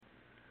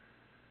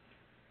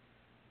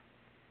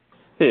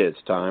It's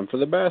time for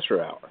the Basser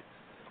Hour.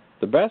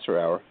 The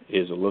Basser Hour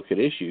is a look at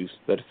issues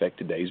that affect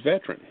today's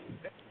veteran.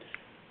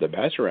 The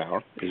Basser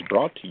Hour is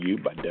brought to you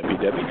by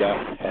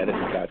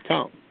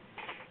www.hadit.com.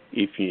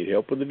 If you need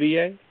help with the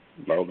VA,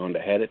 log on to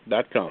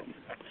hadit.com.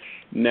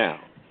 Now,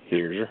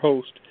 here's your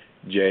host,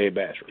 Jay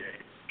Basser.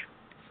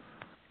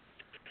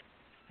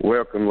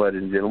 Welcome,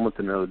 ladies and gentlemen, to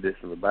another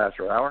edition of the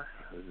Basser Hour.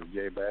 This is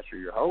Jay Basser,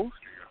 your host.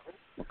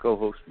 My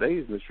co-host today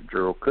is Mr.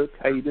 Gerald Cook.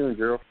 How you doing,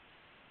 Gerald?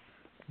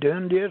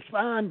 Doing just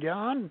fine,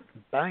 John.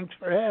 Thanks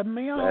for having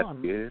me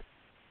on. That's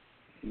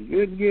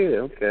good. Good.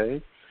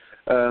 Okay.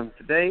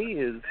 Today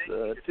is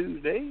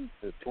Tuesday,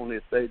 the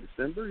 20th day of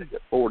December. You've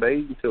got 4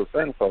 days until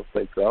Santa Claus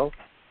takes off.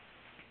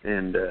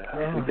 And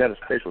we've got a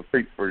special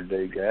treat for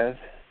today, guys.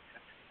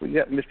 We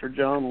got Mr.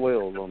 John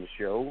Wells on the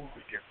show.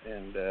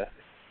 And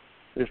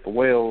Mr.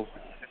 Wells,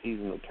 he's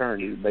an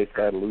attorney based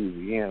out of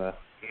Louisiana.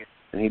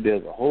 And he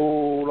does a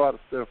whole lot of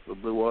stuff for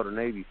the Blue Water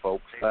Navy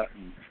folks,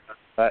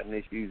 fighting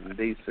issues in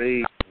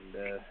D.C.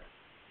 And,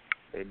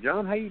 hey,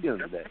 John, how you doing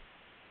today?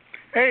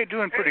 Hey,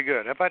 doing pretty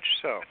good. How about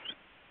yourself?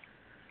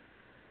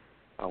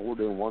 Oh, we're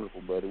doing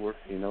wonderful, buddy. We're,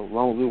 as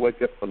long as we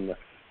wake up on the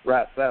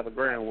right side of the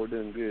ground, we're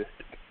doing good.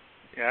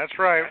 Yeah, that's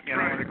right.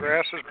 When the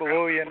grass is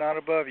below you, not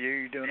above you,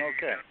 you're doing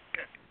okay.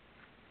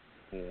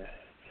 Yeah.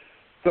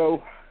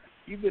 So,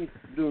 you've been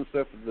doing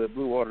stuff with the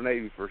Blue Water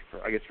Navy for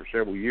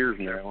several years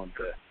now,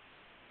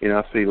 and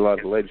I see a lot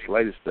of the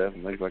latest stuff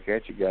and things like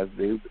that you guys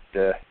do,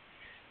 but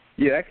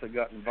you actually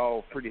got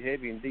involved pretty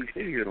heavy in D.C.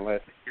 here in the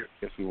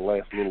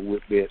last little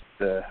bit.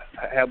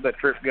 How'd that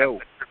trip go?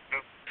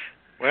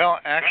 Well,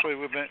 actually,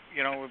 we've been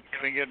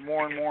getting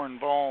more and more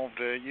involved.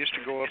 Used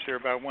to go up there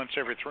about once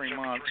every 3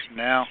 months.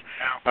 Now,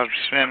 I'm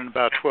spending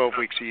about 12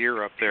 weeks a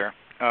year up there.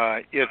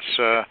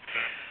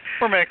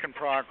 We're making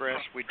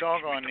progress. We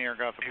doggone near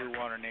got the Blue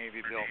Water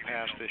Navy bill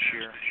passed this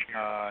year.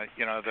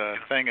 The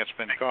thing that's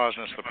been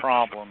causing us the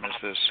problem is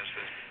this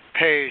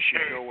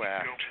Pay-As-You-Go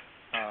Act.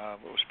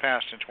 It was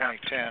passed in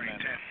 2010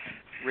 and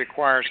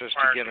requires us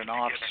to get an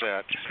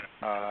offset,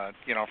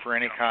 for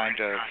any kind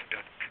of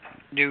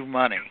new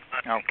money,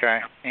 okay?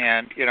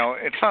 And,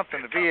 it's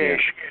something the VA,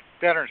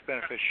 Veterans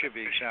Benefits should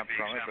be exempt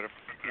from it, but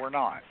we're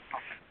not.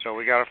 So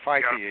we got to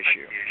fight the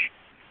issue.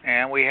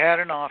 And we had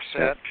an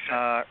offset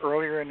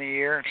earlier in the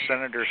year.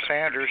 Senator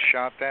Sanders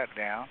shot that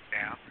down.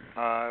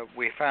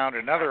 We found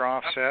another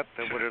offset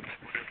that would have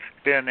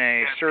been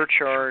a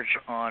surcharge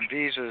on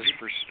visas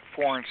for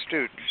foreign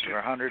students,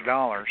 or $100.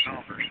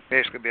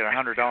 Basically, be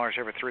 $100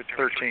 every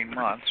 13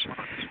 months.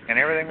 And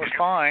everything was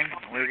fine.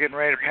 We were getting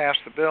ready to pass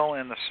the bill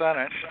in the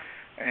Senate,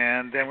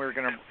 and then we were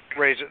going to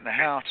raise it in the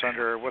House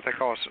under what they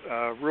call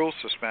rule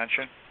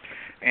suspension.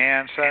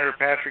 And Senator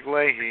Patrick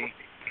Leahy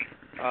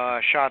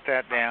shot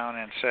that down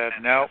and said,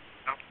 nope,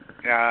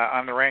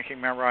 I'm the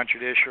ranking member on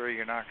Judiciary,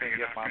 you're not going to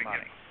get my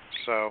money.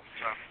 So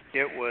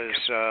it was,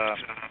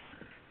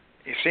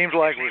 it seems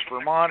like it was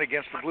Vermont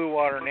against the Blue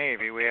Water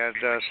Navy. We had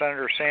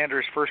Senator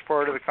Sanders' first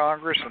part of the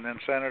Congress, and then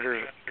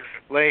Senator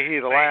Leahy,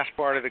 the last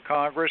part of the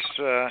Congress,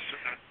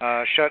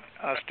 shut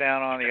us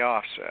down on the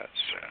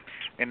offsets.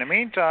 In the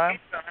meantime,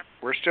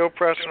 we're still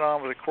pressing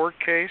on with the court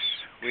case.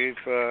 We've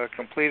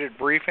completed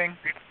briefing,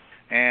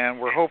 and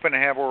we're hoping to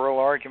have oral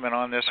argument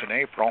on this in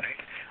April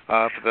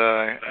for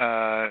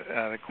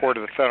the Court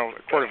of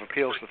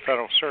Appeals of the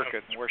Federal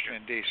Circuit in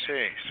Washington,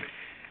 D.C.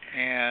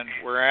 And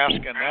we're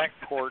asking that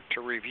court to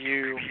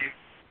review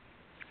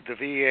the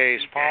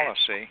VA's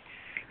policy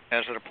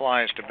as it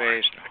applies to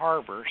bays and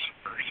harbors,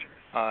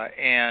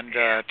 and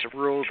to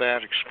rule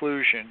that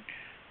exclusion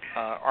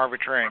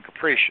arbitrary and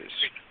capricious.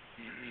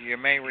 You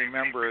may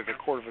remember the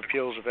Court of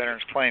Appeals of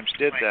Veterans Claims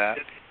did that,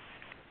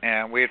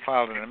 and we had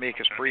filed an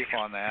amicus brief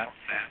on that.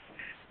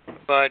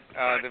 But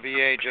the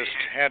VA just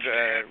had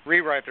to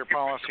rewrite their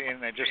policy,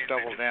 and they just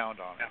doubled down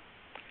on it.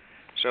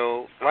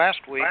 So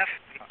last week,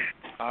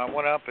 I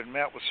went up and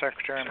met with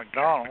Secretary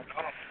McDonald.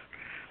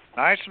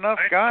 Nice enough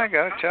guy,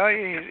 got to tell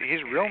you.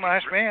 He's a real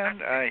nice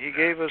man. He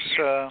gave us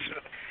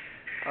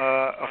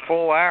a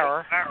full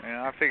hour, and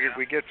I figured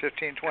we'd get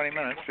 15, 20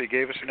 minutes, but he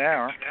gave us an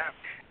hour.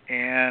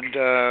 And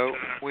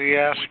we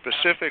asked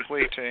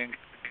specifically to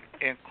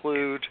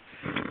include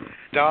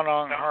Da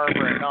Nang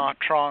Harbor and Nha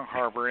Trang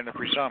Harbor in the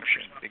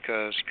presumption,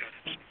 because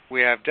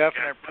we have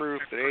definite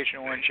proof that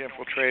Agent Orange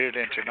infiltrated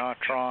into Nha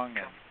Trang,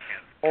 and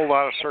a whole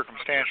lot of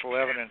circumstantial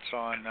evidence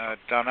on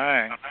Da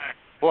Nang.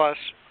 Plus,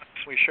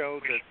 we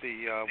showed that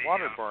the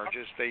water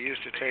barges, they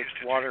used to take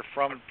water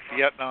from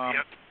Vietnam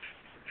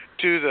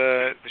to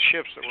the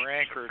ships that were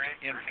anchored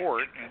in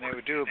port, and they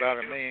would do about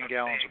 1 million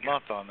gallons a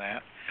month on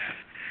that.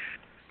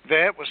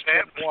 That was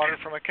tapped water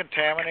from a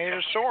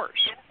contaminated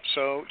source.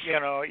 So,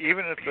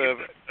 even if the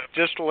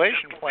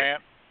distillation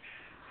plant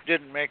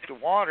didn't make the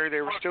water,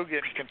 they were still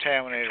getting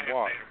contaminated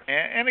water.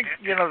 And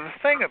the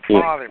thing that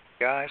bothered me,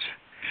 guys,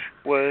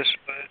 was,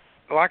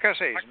 like I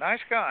say, he's a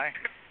nice guy,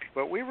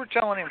 but we were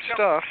telling him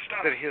stuff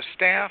that his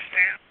staff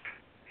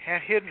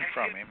had hidden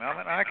from him. I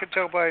mean, I could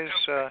tell by his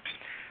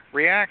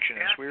reaction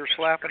as we were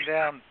slapping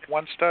down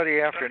one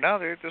study after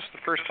another. This is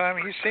the first time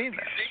he's seen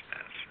this.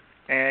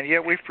 and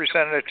yet we've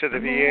presented it to the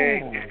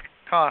VA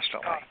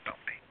constantly.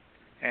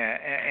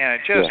 And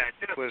it just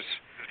was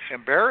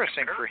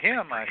embarrassing for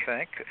him, I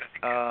think,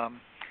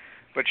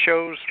 but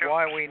shows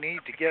why we need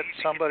to get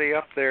somebody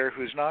up there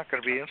who's not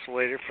going to be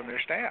insulated from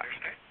their staff.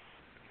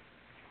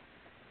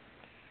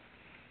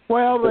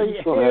 Well,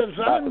 his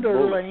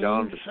underlings...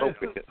 John,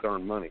 to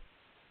earn money.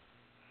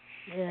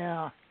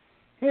 Yeah.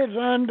 His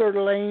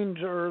underlings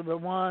are the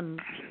ones,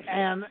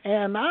 and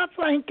I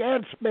think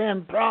that's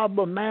been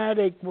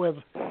problematic with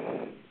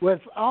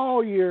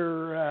all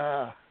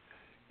your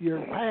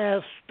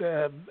past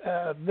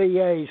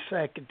VA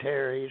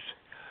secretaries.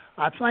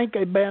 I think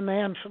they've been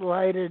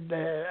insulated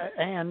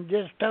and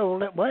just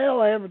told it,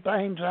 well,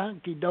 everything's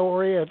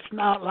hunky-dory. It's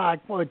not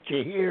like what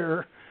you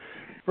hear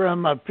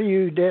from a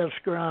few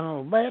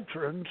disgruntled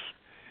veterans.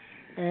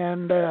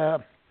 And,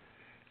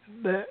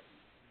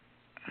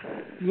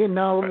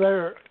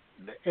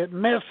 it's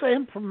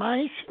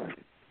misinformation.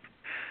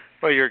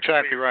 Well, you're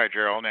exactly right,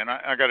 Gerald. And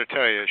I got to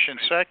tell you,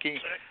 Shinseki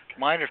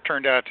might have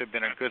turned out to have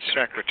been a good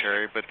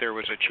secretary, but there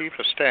was a chief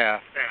of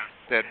staff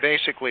that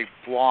basically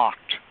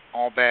blocked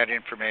all bad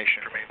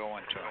information from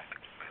going to him.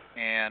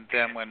 And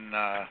then when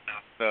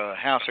the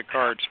House of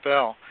Cards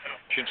fell,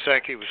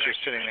 Shinseki was just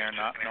sitting there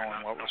not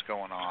knowing what was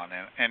going on.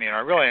 And I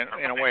really,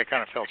 in a way,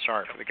 kind of felt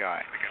sorry for the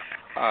guy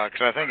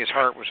because I think his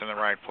heart was in the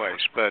right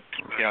place. But,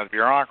 the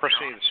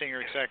bureaucracy, the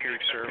senior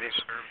executive service,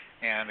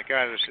 and the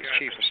guy that was his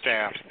chief of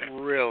staff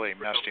really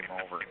messed him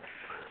over.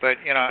 But,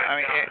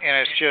 and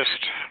it's just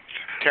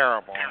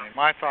terrible.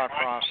 My thought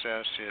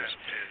process is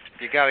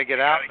you got to get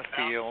out in the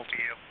field.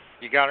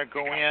 You got to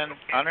go in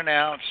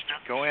unannounced,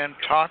 go in,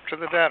 talk to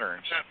the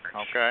veterans,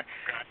 okay,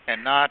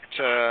 and not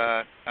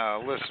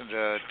listen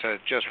to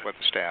just what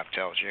the staff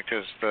tells you,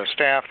 because the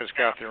staff has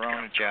got their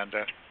own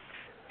agenda,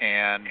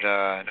 and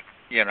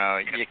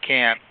you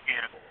can't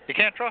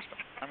trust them.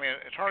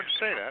 It's hard to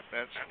say that.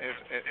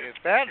 It's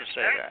bad to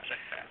say that,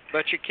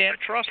 but you can't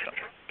trust them.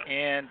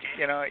 And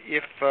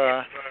if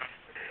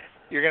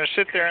you're going to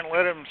sit there and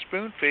let them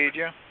spoon feed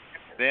you,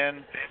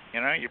 then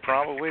you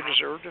probably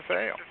deserve to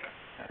fail.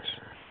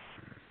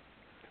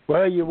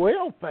 Well, you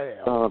will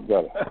fail. I've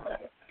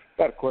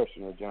got a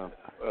question there, John.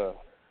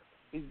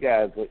 These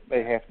guys,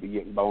 they have to be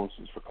getting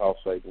bonuses for cost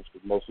savings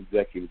because most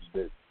executives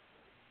do.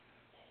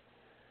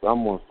 So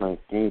I'm going to think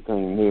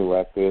anything new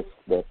like this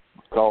that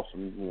costs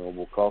them,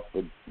 will cost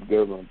the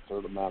government a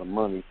certain amount of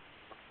money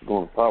is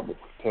going to probably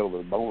tell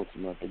their bonus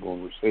amount they're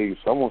going to receive.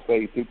 So I'm going to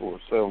say people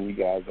are selling you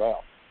guys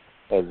out,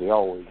 as they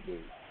always do.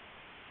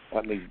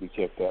 That needs to be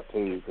checked out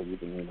too, because you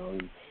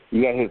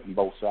got to hit from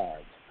both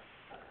sides.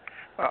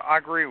 I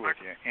agree with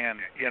you. And,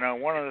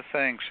 one of the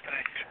things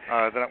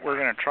that we're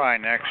going to try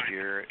next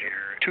year,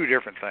 two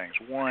different things.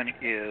 One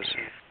is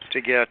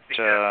to get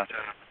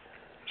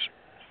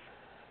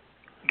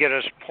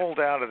us pulled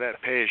out of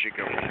that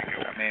pay-as-you-go.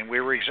 We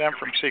were exempt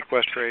from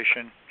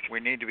sequestration. We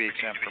need to be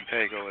exempt from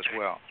PAYGO as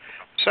well.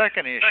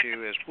 Second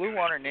issue is Blue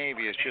Water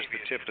Navy is just the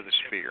tip of the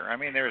spear.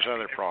 There's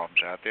other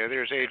problems out there.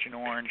 There's Agent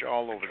Orange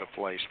all over the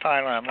place.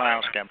 Thailand,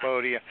 Laos,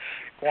 Cambodia,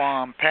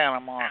 Guam,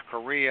 Panama,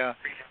 Korea.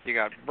 You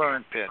got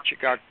burn pits. You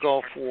got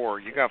Gulf War.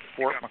 You got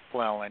Fort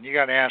McClellan. You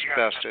got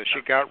asbestos.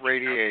 You got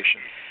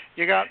radiation.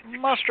 You got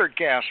mustard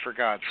gas, for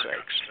God's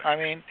sakes.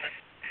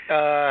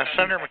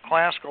 Senator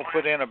McClaskill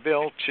put in a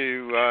bill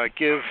to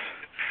give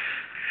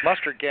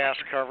mustard gas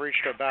coverage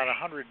to about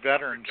 100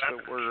 veterans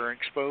that were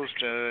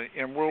exposed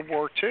in World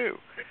War II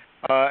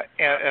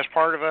as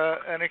part of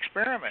an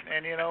experiment.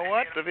 And you know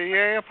what? The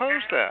VA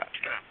opposed that.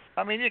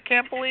 You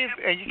can't believe,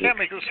 and you can't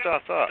make this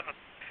stuff up.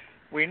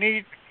 We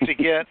need to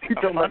get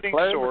a funding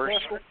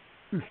source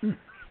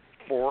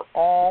for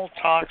all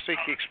toxic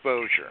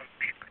exposure.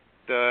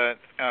 The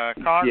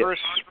Congress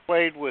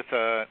played with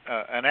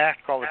an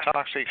act called the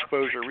Toxic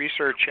Exposure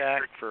Research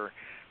Act for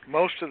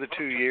most of the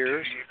 2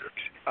 years.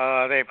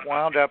 They've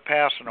wound up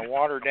passing a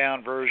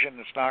watered-down version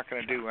that's not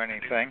going to do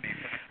anything.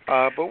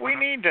 But we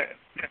need to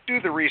do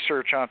the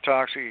research on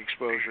toxic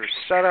exposure,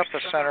 set up a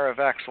center of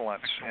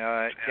excellence,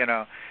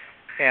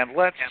 and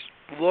let's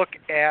look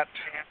at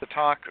the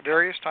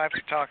various types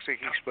of toxic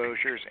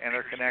exposures and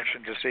their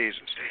connection to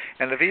diseases.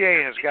 And the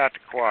VA has got to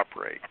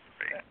cooperate.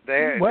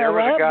 There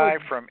was a guy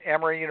from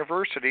Emory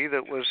University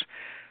that was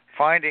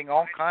finding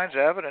all kinds of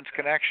evidence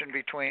connection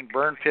between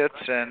burn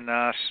pits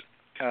and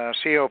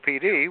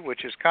COPD,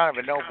 which is kind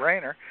of a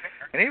no-brainer,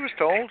 and he was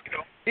told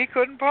he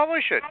couldn't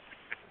publish it.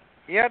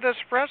 He had to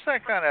suppress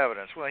that kind of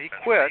evidence. Well, he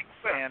quit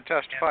and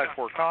testified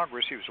before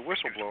Congress. He was a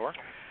whistleblower.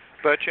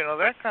 But,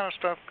 that kind of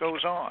stuff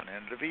goes on,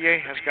 and the VA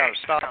has got to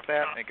stop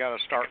that, and they got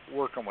to start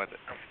working with it.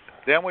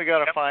 Then we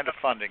got to find a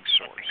funding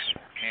source.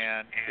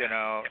 And,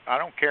 I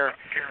don't care.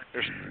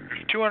 There's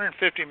 250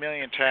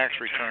 million tax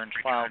returns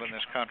filed in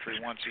this country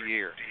once a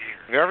year.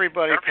 If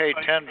everybody paid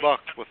 $10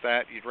 with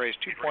that, you'd raise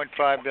 $2.5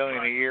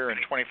 billion a year and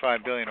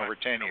 $25 billion over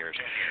 10 years.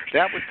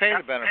 That would pay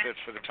the benefits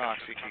for the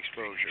toxic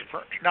exposure,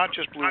 for not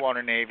just Blue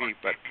Water Navy,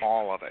 but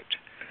all of it.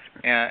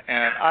 And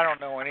I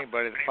don't know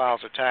anybody that files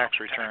a tax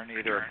return,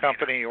 either a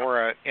company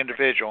or an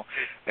individual,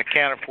 that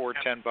can't afford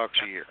 $10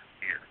 a year.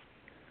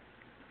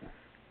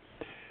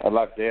 I'd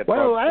like to add.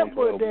 Well, that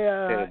would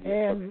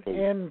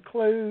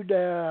include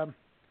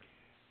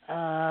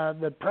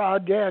the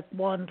Project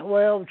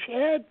 112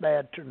 Chad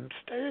veterans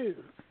too.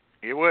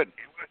 You would.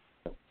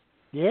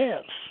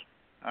 Yes.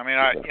 I mean,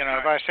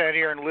 if I sat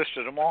here and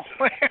listed them all,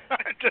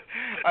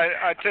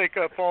 I'd take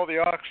up all the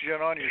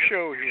oxygen on your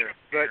show here.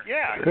 But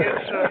yeah,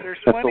 there's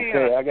plenty.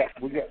 Okay,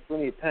 we got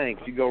plenty of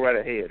tanks. You go right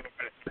ahead.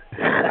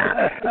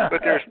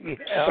 But there's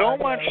so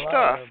much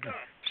stuff,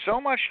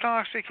 so much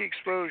toxic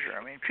exposure.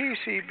 I mean,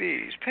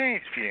 PCBs,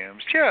 paint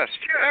fumes, just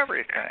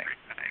everything,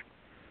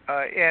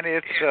 and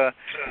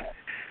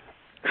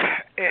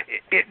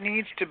it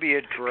needs to be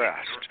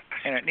addressed,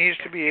 and it needs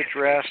to be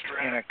addressed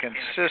in a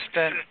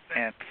consistent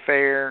and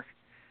fair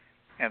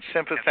and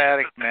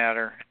sympathetic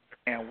manner,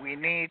 and we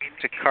need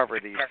to cover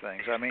these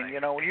things. I mean,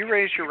 when you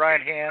raised your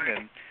right hand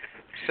and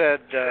said,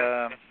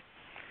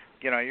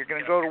 you're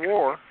going to go to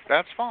war,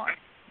 that's fine.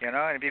 And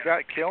if you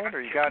got killed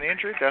or you got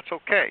injured, that's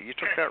okay. You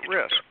took that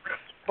risk.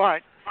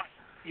 But,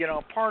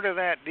 part of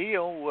that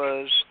deal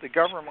was the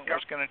government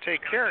was going to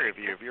take care of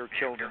you if you were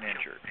killed and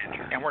injured,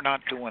 and we're not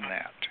doing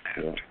that.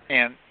 Yeah.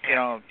 And,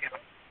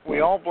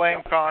 we all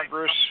blame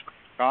Congress.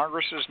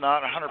 Congress is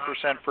not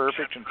 100%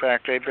 perfect. In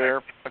fact, they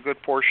bear a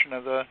good portion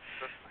of the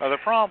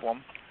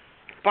problem.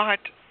 But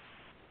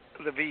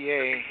the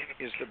VA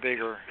is the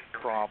bigger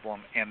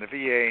problem, and the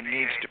VA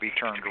needs to be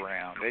turned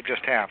around. They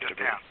just have to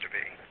be.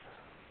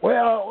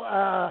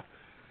 Well,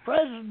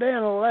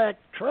 President-elect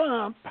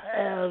Trump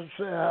has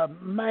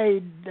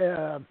made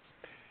the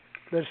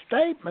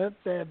statement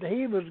that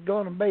he was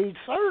going to be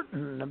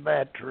certain the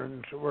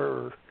veterans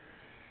were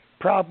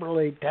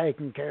properly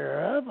taken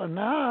care of, and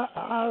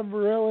I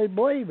really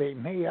believe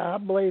him. I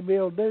believe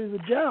he'll do the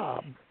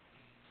job.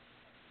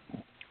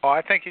 Oh,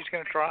 I think he's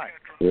going to try.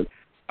 Yep.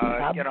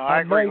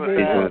 I agree with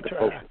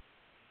that.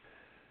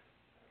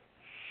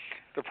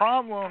 The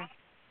problem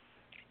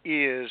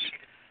is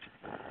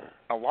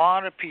a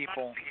lot of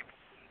people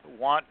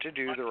want to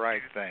do the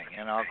right thing,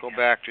 and I'll go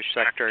back to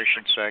Secretary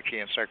Shinseki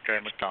and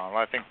Secretary McDonald.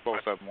 I think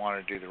both of them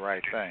want to do the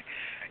right thing.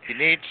 You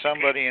need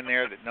somebody in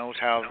there that knows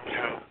how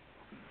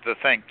the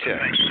thing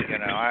ticks.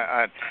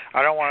 I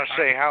don't want to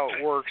say how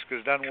it works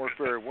because it doesn't work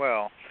very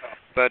well,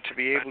 but to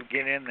be able to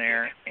get in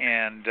there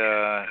and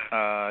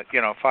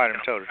fight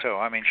them toe to toe.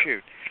 I mean,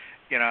 shoot,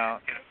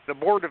 the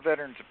Board of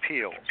Veterans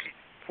Appeals,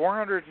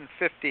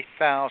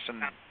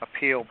 450,000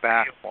 appeal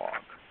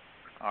backlog.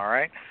 All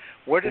right.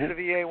 What did the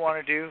VA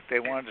want to do? They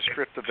wanted to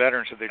strip the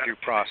veterans of their due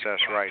process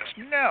rights.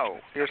 No,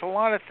 there's a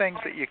lot of things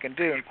that you can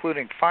do,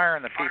 including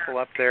firing the people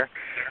up there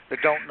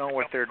that don't know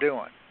what they're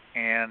doing.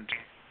 And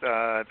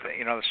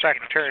the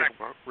secretary is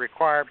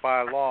required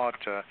by law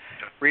to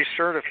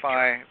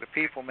recertify the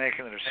people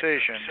making the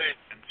decisions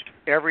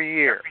every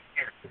year,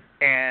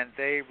 and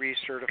they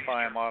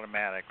recertify them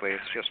automatically.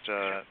 It's just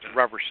a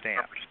rubber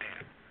stamp.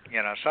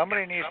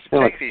 Somebody needs to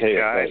take these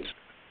guys,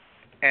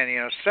 and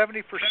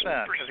 70%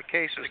 of the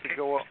cases that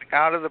go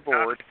out of the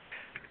board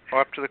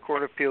or up to the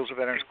Court of Appeals of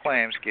Veterans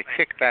Claims get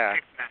kicked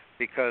back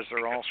because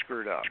they're all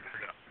screwed up.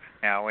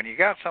 Now, when you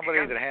got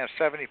somebody that has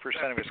 70%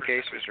 of his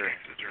cases, or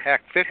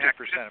heck,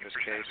 50% of his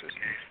cases,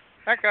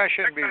 that guy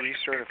shouldn't be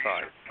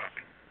recertified.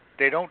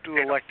 They don't do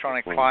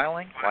electronic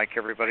filing like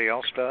everybody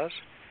else does.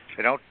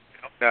 They don't.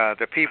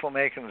 The people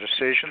making the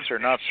decisions are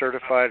not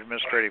certified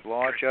administrative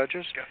law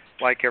judges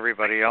like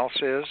everybody else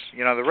is.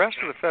 The rest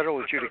of the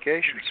federal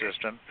adjudication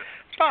system,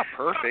 it's not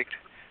perfect,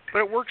 but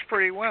it works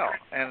pretty well.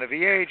 And the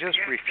VA just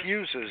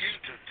refuses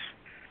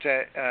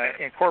to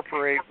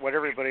incorporate what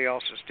everybody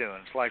else is doing.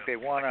 It's like they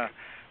want to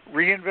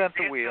reinvent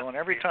the wheel, and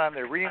every time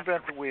they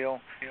reinvent the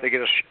wheel, they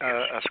get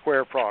a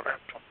square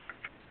product.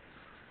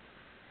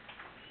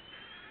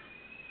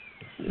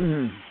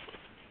 Mm.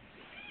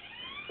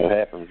 That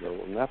happens,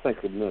 though, and I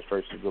think the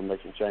administration is going to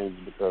make some changes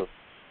because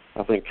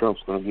I think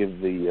Trump's going to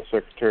give the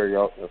secretary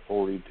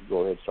authority to go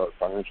ahead and start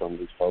firing some of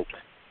these folks,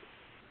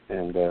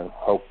 and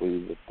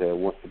hopefully that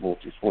once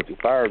he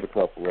fires a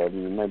couple of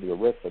them, then maybe the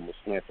rest of them will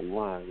snap in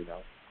line,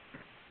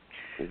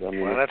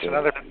 Well, that's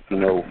another.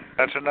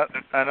 That's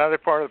another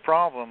part of the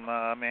problem,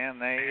 man.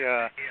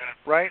 They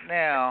right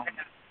now,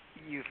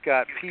 you've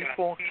got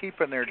people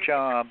keeping their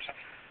jobs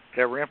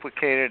that were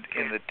implicated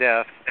in the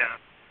death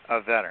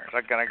of veterans.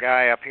 I've got a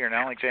guy up here in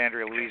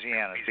Alexandria,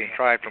 Louisiana, that's being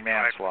tried for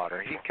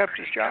manslaughter. He kept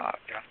his job.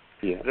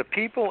 Yeah. The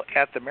people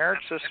at the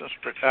Merit Systems,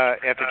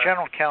 at the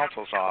General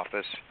Counsel's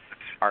office,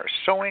 are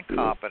so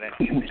incompetent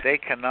they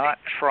cannot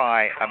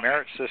try a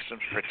Merit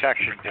Systems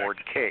Protection Board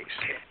case.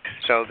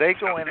 So they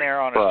go in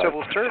there on a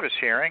civil service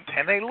hearing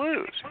and they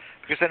lose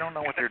because they don't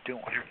know what they're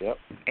doing. Yep.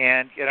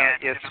 And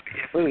it's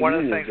one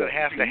of the things that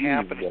has to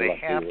happen is they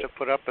have to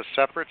put up a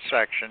separate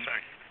section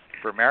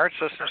for Merit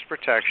Systems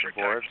Protection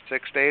Board,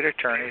 6 to 8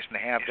 attorneys, and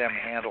have them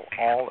handle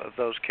all of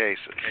those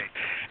cases.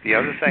 The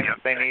other thing that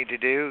they need to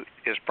do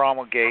is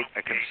promulgate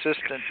a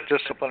consistent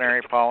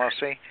disciplinary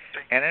policy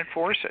and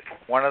enforce it.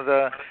 One of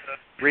the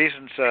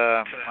reasons,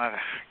 I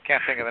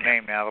can't think of the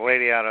name now, the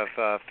lady out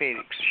of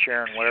Phoenix,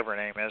 Sharon, whatever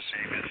her name is,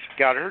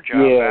 got her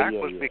job back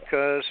was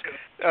because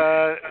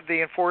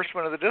the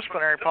enforcement of the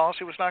disciplinary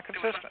policy was not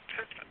consistent.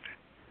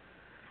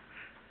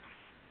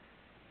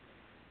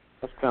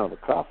 That's kind of a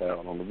cop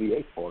out on the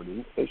VA part.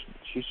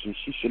 She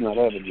should not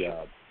have a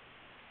job.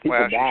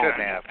 Well, she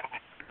shouldn't have.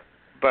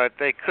 But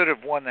they could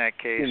have won that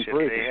case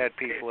if they had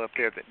people up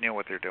there that knew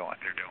what they're doing.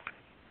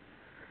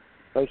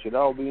 They should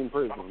all be in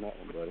prison on that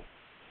one, buddy.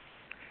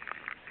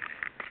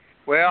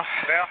 Well,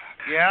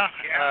 yeah,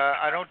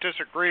 I don't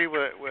disagree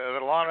with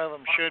a lot of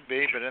them should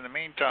be, but in the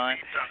meantime,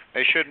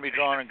 they shouldn't be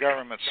drawing a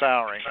government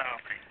salary.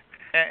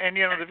 And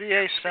you know, the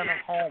VA sent them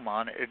home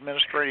on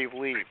administrative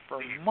leave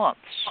for months.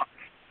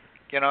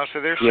 You know,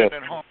 so they're sitting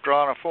at home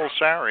drawing a full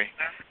salary.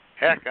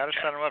 Heck, I'd have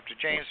sent them up to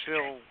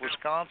Janesville,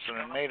 Wisconsin,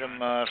 and made them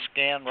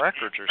scan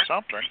records or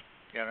something,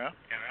 you know.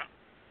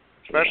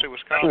 Especially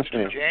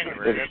Wisconsin in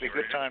January. That'd be a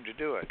good time to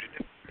do it.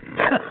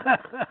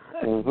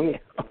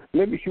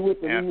 Maybe she went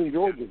to Union,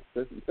 Georgia.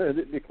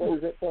 They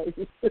closed that place.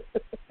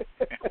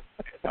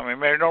 I mean,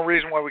 there's no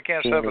reason why we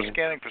can't set up a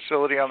scanning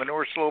facility on the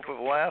north slope of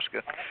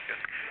Alaska.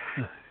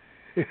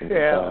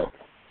 Yeah.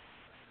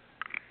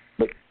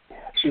 But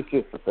it's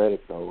just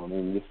pathetic, though. I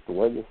mean, just the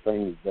way this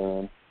thing is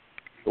done,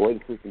 the way the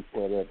system's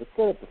set up, it's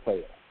set up to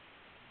fail.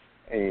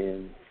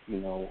 And, you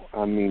know,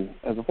 I mean,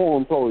 as a former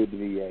employee of the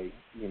VA,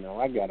 you know,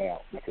 I got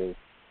out because,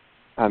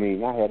 I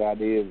mean, I had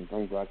ideas and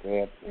things like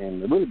that,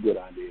 and they're really good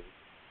ideas,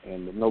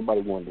 and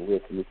nobody wanted to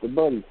listen. It's a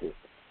buddy system.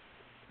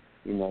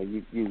 You know,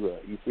 you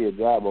see a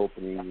job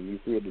opening, and you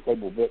see a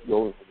disabled vet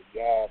going for the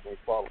job, they're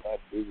qualified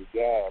to do the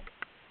job,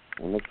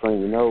 and next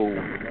thing you know,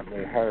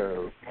 they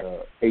hire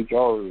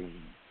HR and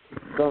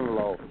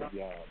son-in-law for the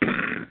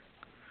job.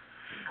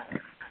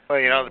 Well,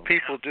 you know, the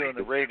people doing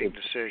the rating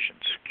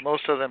decisions,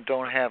 most of them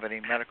don't have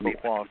any medical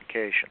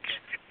qualifications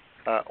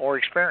or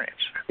experience.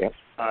 Yep.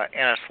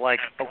 And it's like,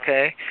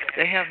 okay,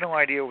 they have no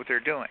idea what they're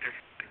doing.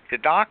 The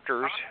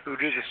doctors who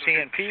do the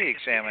C&P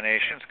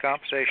examinations,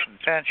 compensation and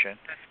pension,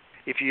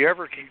 if you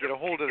ever can get a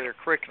hold of their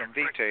curriculum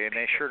vitae, and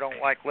they sure don't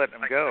like letting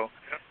them go,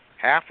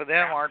 half of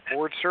them aren't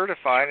board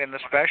certified in the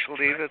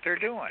specialty that they're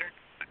doing.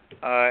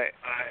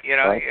 You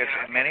know,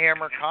 many of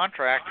them are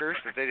contractors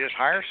that they just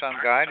hire some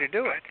guy to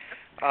do it.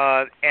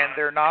 And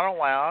they're not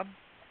allowed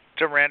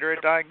to render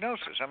a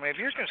diagnosis. I mean, if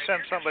you're going to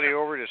send somebody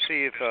over to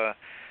see if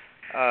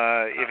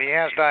he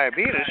has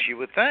diabetes, you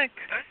would think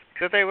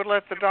that they would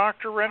let the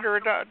doctor render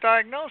a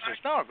diagnosis.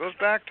 No, it goes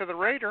back to the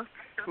rater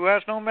who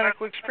has no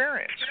medical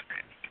experience.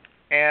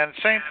 And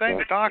same thing,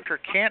 the doctor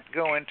can't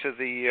go into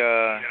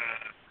the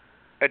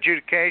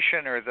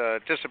adjudication or the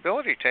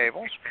disability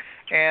tables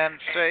and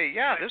say,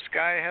 yeah, this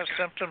guy has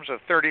symptoms of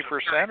 30%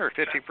 or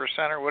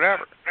 50% or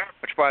whatever,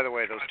 which, by the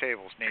way, those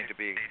tables need to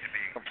be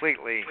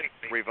completely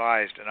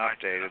revised and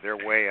updated. They're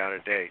way out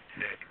of date.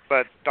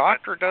 But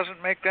doctor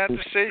doesn't make that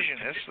decision.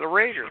 It's the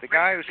rater, the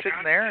guy who's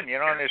sitting there, and, you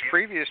know, in his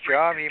previous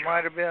job, he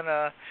might have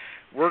been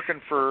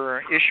working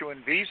for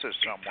issuing visas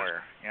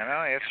somewhere. You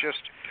know, it's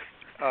just,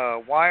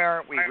 why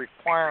aren't we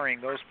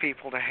requiring those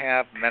people to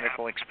have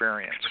medical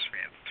experience?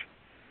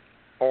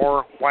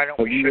 Or why don't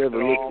we shift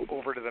it all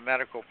over to the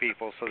medical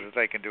people so that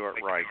they can do it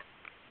right?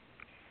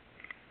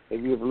 Have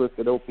you ever looked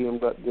at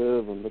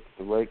OPM.gov and looked at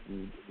the rate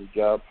and the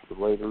job for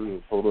the rater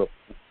and pulled up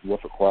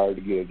what's required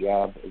to get a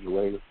job as a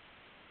rater?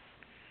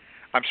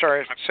 I'm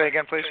sorry, say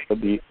again, please.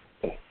 You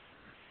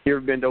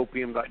ever been to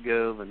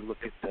OPM.gov and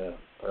looked at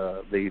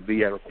the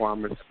VA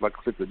requirements, like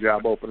click the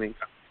job openings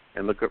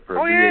and look up for a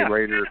VA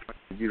rater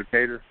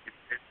adjudicator?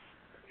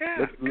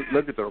 Yeah.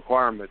 Look at the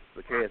requirements,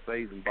 the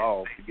KSAs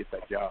involved to get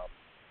that job.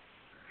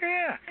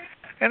 Yeah,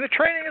 and the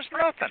training is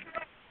nothing.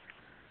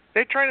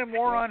 They train them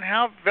more on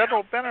how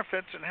federal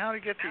benefits and how to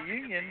get the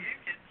union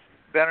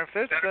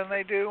benefits than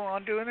they do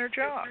on doing their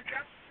job.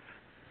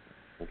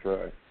 That's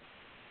right.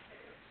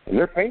 And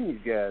they're paying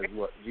these guys,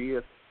 what,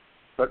 GS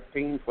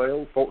 13,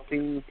 12,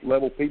 14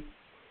 level people?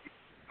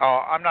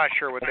 Oh, I'm not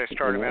sure what they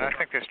start them at. I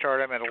think they start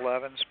them at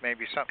 11s.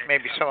 Maybe some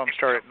of them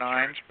start at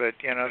 9s. But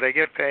you know, they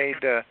get paid.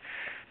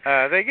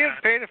 They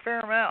get paid a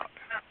fair amount.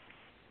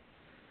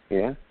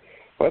 Yeah.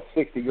 Well,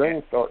 that's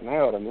 $60,000 starting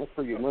out. I mean, that's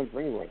pretty good money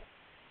for anyone.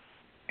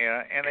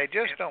 Yeah, and they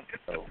just don't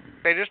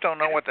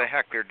know what the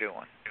heck they're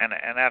doing, and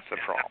that's the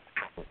problem.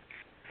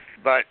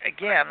 But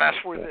again, that's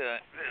where the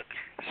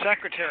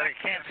secretary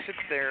can't sit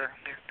there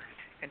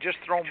and just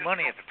throw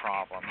money at the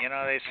problem. You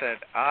know, they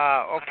said,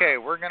 okay,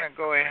 we're going to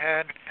go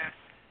ahead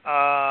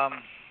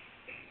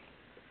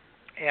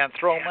and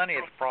throw money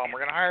at the problem. We're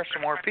going to hire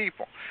some more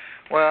people.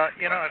 Well,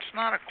 you know, it's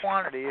not a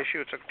quantity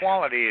issue, it's a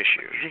quality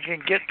issue. You can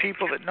get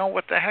people that know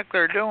what the heck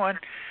they're doing.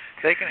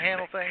 They can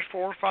handle things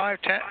 4, 5,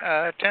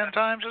 10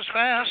 times as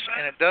fast,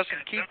 and it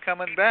doesn't keep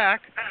coming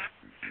back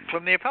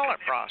from the appellate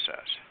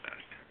process.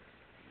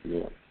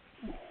 Yeah.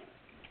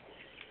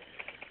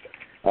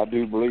 I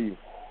do believe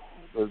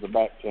there's a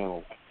back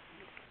channel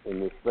in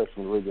the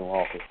special regional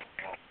office.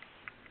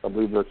 I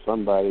believe there's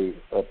somebody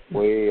up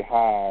way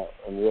high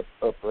in the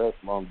upper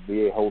echelon of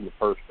the VA holding the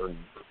purse strings.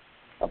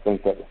 I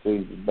think that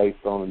decision is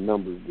based on a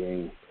numbers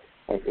game.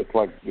 It's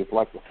like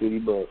the city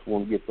bus.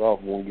 One gets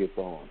off, one gets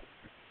on.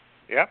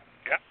 Yep.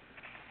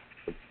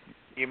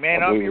 You may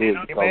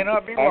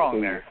not be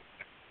wrong there.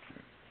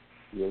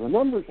 Yeah, the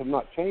numbers have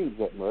not changed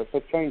that much.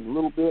 They've changed a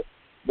little bit,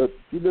 But if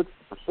you look at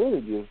the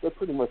percentages, they're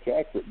pretty much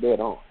accurate, dead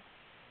on.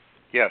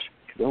 Yes.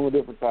 The only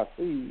difference I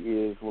see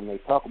is when they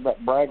talk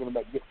about bragging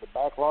about getting the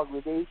backlog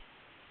reduced,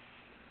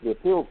 the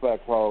appeals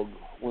backlog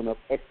went up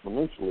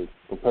exponentially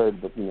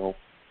compared to,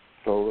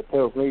 so it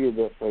tells me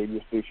that they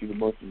just issued a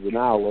bunch of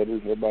denial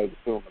letters and everybody's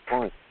filling the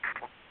claim.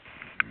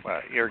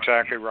 Well, you're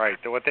exactly right.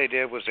 What they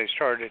did was they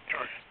started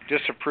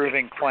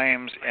disapproving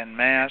claims en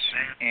masse,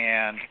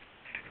 and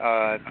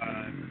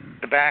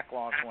the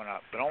backlogs went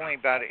up. But only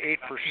about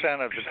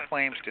 8% of the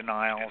claims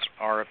denials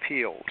are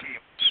appealed.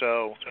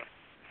 So,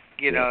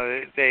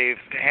 they've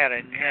had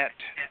a net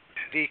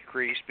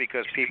decrease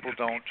because people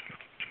don't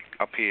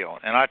appeal.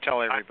 And I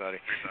tell everybody,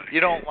 you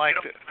don't like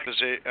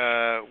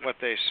what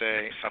they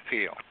say,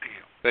 appeal.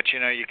 But,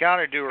 you got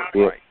to do it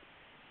right.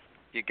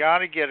 You got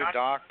to get a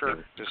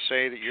doctor to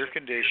say that your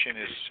condition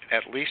is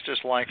at least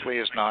as likely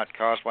as not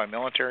caused by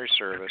military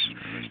service.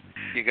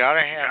 You got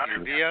to have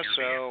your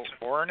VSO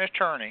or an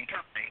attorney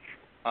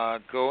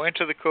go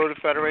into the Code of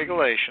Federal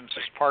Regulations,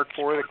 as Part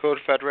 4 of the Code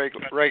of Federal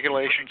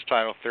Regulations,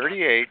 Title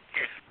 38,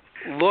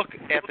 look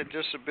at the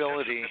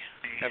disability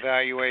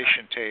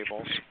evaluation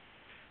tables,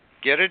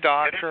 get a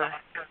doctor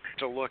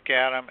to look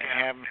at them and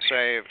have them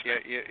say,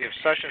 if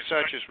such and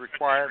such is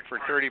required for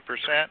 30%,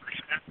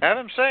 have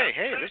them say,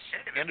 hey, this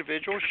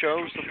individual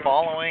shows the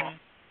following,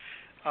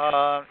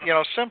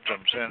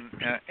 symptoms. And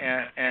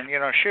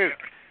shoot,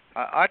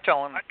 I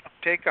tell them,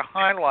 take a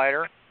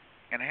highlighter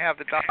and have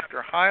the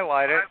doctor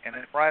highlight it and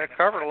then write a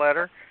cover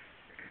letter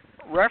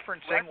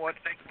referencing what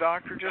the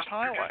doctor just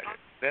highlighted.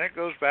 Then it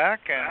goes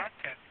back, and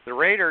the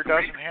rater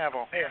doesn't have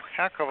a whole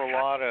heck of a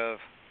lot of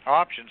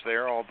options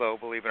there, although,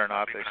 believe it or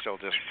not, they still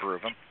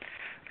disapprove them.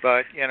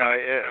 But,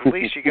 at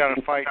least you got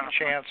a fighting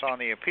chance on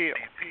the appeal.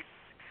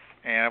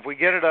 And if we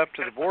get it up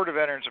to the Board of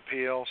Veterans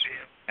Appeals,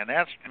 and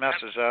that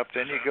messes up,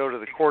 then you go to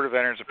the Court of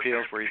Veterans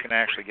Appeals where you can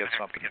actually get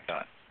something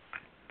done.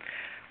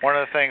 One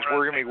of the things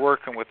we're going to be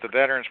working with the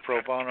Veterans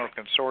Pro Bono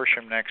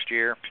Consortium next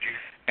year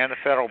and the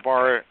Federal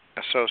Bar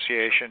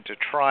Association to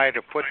try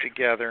to put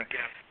together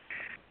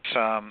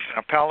some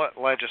appellate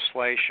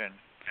legislation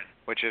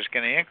which is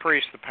going to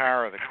increase the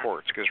power of the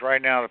courts, because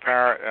right now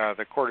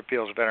the Court of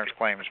Appeals of Veterans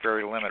Claim is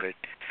very limited,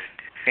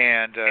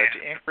 and to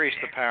increase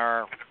the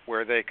power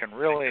where they can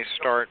really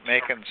start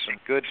making some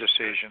good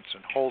decisions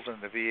and holding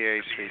the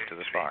VA's feet to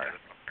the fire.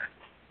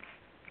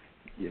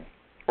 Yeah.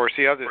 Of course,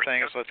 the other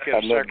thing is let's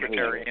get a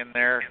secretary in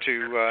there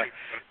to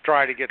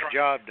try to get the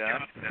job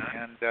done,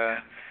 and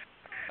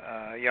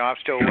I'm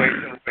still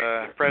waiting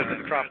for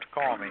President Trump to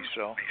call me,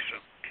 so.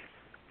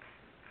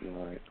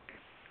 All right.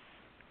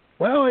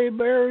 Well, he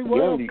very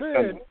well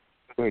could.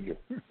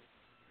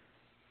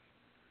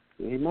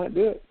 He might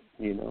do it,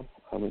 he's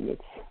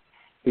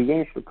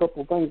answered a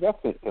couple of things I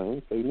sent to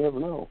him, so you never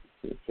know.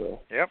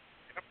 Yep.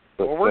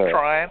 But, well, we're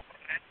trying.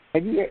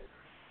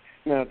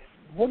 Now,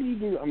 what do you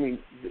do?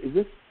 Is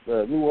this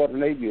New Water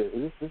Navy,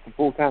 is this a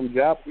full-time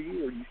job for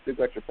you, or you still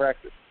got your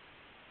practice?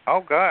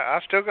 Oh, God,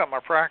 I still got my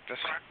practice.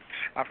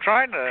 I'm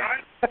trying to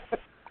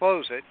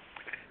close it,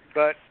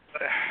 but,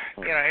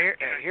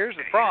 here's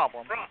the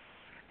problem.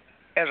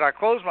 As I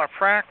close my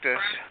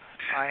practice,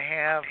 I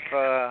have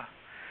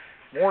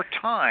more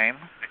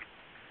time,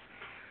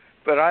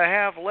 but I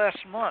have less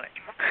money.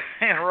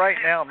 And right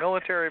now,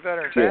 Military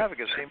Veterans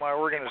Advocacy, my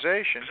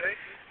organization,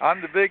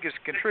 I'm the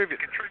biggest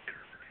contributor.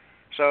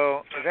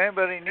 So if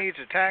anybody needs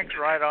a tax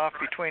write-off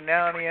between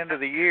now and the end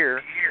of the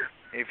year,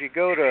 if you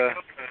go to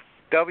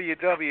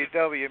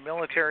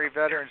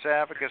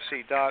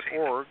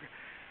www.militaryveteransadvocacy.org,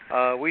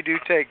 we do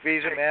take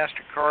Visa,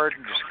 MasterCard,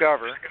 and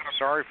Discover.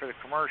 Sorry for the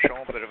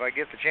commercial, but if I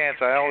get the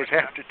chance, I always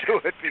have to do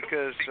it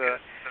because,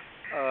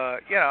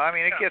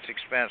 it gets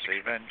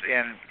expensive. And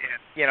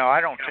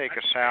I don't take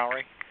a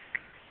salary,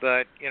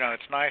 but,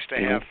 it's nice to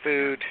have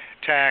food,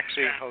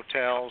 taxi,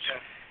 hotels,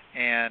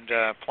 and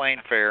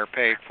plane fare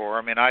paid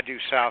for. I do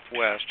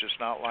Southwest. It's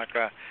not like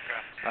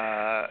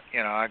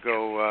I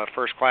go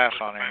first class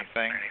on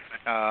anything.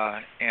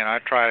 And I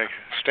try to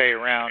stay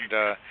around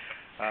the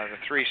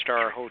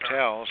 3-star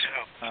hotels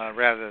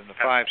rather than the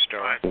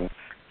 5-star.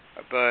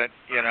 But,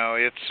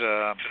 it's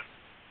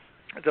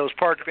those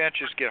park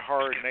benches get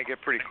hard and they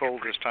get pretty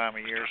cold this time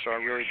of year, so I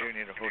really do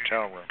need a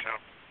hotel room.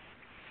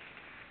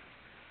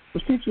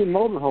 Let's get you in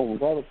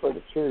motorhomes out of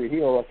Cherry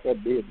Hill like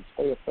that did and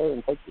stay up there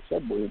and take the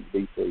subway into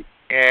D.C.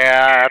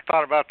 Yeah, I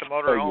thought about the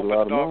motorhome,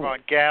 but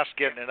doggone gas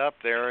getting it up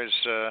there is,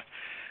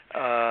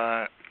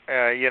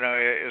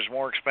 is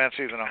more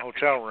expensive than a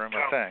hotel room,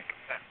 I think.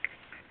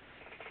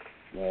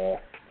 Yeah.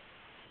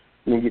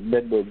 You don't get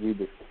bed bugs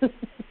either.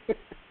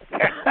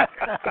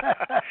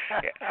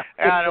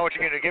 Yeah, I know what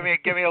you're going to do.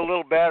 Give me a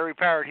little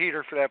battery-powered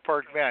heater for that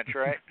park bench,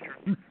 right?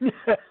 There you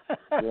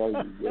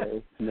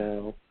go.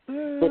 No.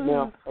 But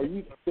now, are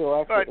you still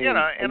active? But,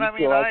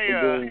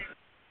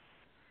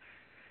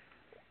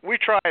 we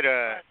try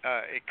to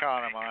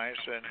economize,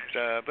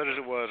 but as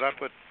it was, I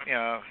put,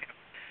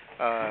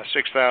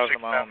 $6,000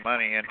 of my own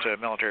money into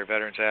Military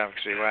Veterans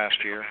Advocacy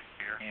last year,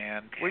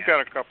 and we've got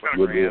a couple of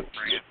grants,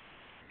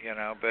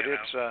 but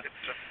it's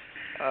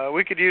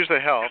we could use the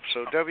help.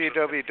 So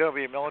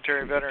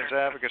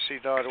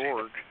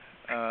www.militaryveteransadvocacy.org.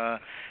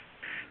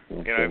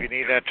 You know, if you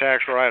need that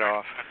tax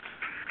write-off.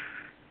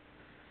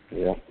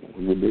 Yeah,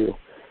 good deal.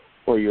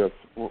 Well,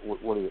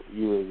 what is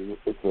it?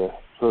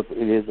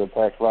 It is a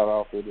tax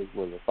write-off. It is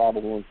a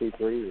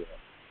 501c3.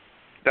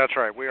 That's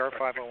right. We are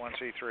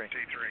 501c3.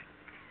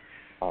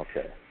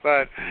 Okay.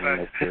 But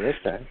this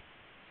time.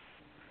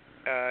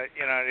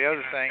 you know, the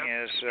other thing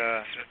is,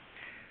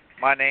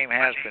 my name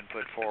has been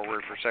put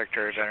forward for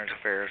Secretary of Veterans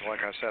Affairs.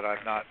 Like I said,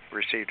 I've not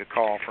received a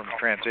call from the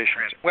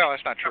transition team. Well,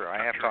 that's not true. I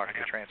have talked to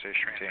the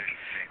transition team.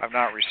 I've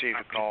not received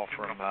a call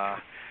from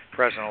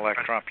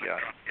President-elect Trump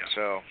yet.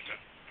 So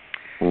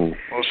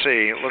we'll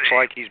see. It looks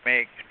like he's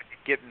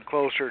getting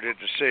closer to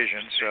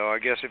decision. So I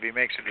guess if he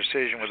makes a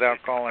decision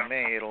without calling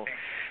me, it'll,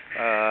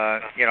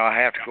 you know, I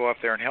have to go up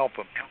there and help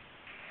him.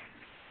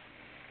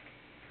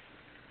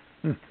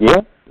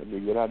 Yeah, that'd be a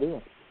good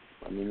idea.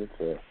 I mean,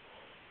 it's a...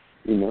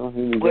 You know,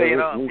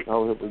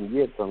 all that we can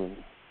get from him.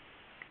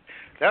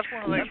 That's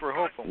one of the things we're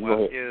hoping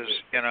with is,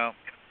 you know,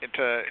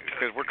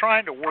 because we're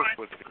trying to work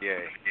with the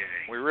VA.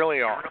 We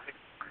really are.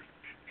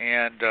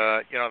 And,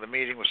 you know, the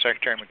meeting with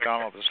Secretary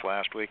McDonald this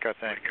last week, I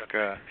think,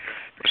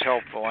 was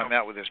helpful. I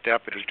met with his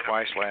deputy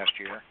twice last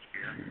year.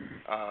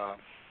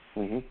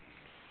 And,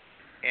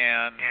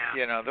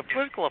 you know, the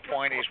political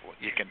appointees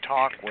you can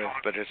talk with,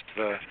 but it's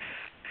the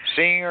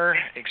senior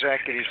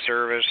executive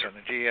service and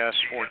the GS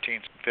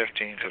 14s and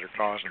 15s that are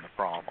causing the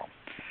problem.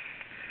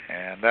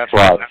 And that's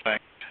one of the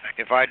things.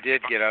 If I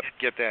did get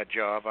that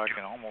job, I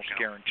can almost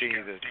guarantee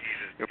that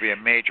there'll be a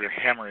major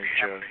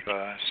hemorrhage of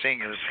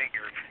senior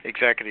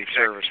executive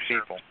service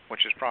people,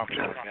 which is probably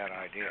not a bad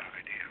idea.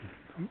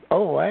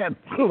 Oh,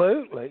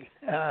 absolutely.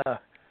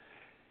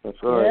 That's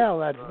right. Yeah,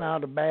 that's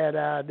not a bad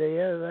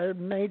idea. There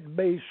need to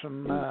be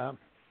some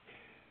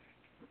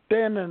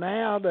thinning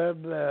out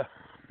of the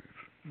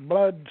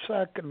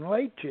blood-sucking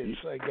leeches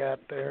they got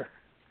there.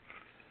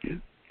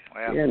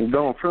 Well, yeah, and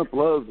Donald Trump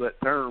loves that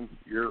term,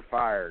 "you're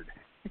fired."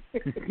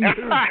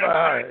 You're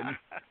fired.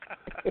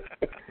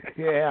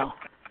 Yeah.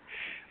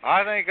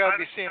 I think I'd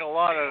be seeing a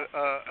lot of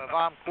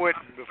I'm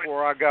quitting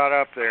before I got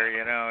up there,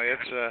 you know.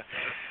 It's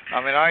I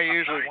mean, I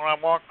usually, when I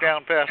walk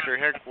down past their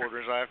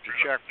headquarters, I have to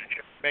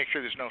make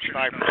sure there's no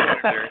snipers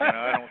back there, you know.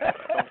 I don't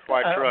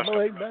quite trust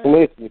them.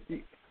 Listen,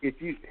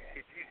 if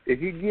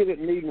you get it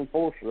and need an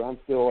enforcer, I'm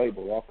still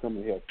able. I'll come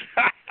and help you.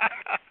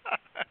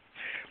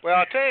 Well,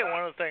 I'll tell you,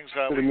 one of the things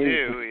we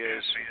do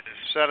is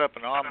set up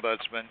an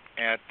ombudsman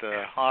at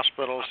the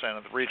hospitals and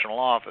at the regional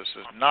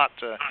offices.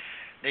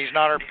 These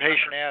not our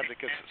patient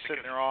advocates that sit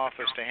in their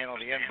office to handle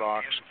the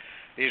inbox.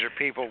 These are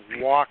people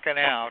walking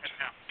out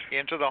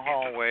into the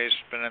hallways,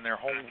 spending their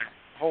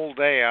whole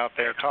day out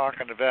there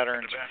talking to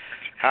veterans.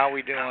 How are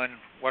we doing?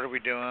 What are we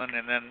doing?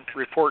 And then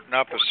reporting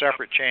up a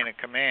separate chain of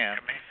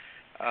command.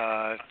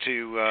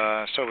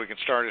 So we can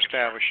start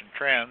establishing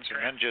trends,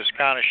 and then just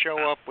kind of show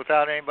up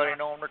without anybody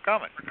knowing we're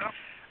coming.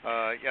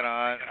 You know,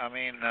 I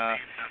mean,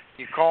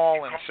 you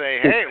call and say,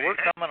 "Hey, we're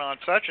coming on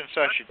such and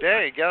such a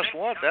day." Guess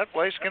what? That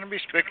place is going to be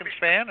spick and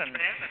span, and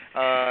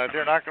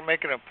they're not going to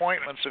make an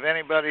appointments of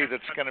anybody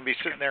that's going to be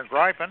sitting there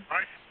griping.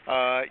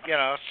 You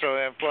know, so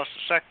and plus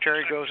the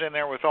secretary goes in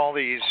there with all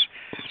these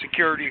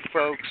security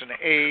folks and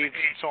aides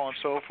and so on and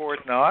so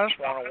forth. No, I just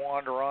want to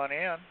wander on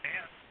in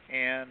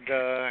and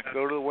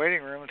go to the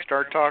waiting room and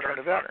start talking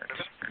to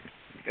veterans.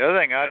 The other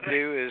thing I'd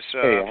do is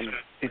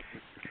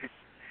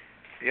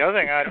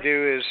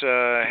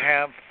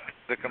have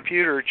the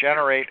computer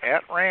generate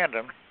at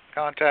random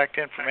contact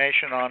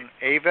information on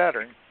a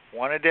veteran,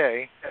 one a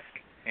day,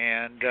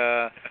 and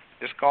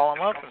just call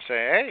them up and say,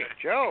 "Hey,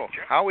 Joe,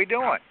 how we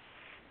doing?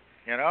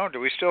 You know, do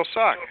we still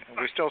suck? If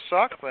we still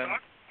suck, then,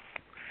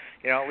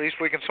 you know, at least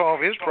we can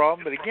solve his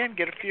problem. But again,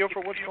 get a feel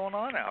for what's going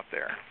on out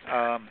there."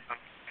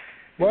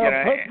 Well, you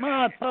know, put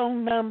my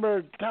phone number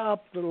at the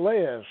top of the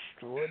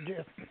list, would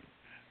you?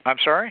 I'm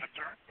sorry?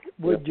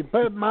 Would you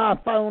put my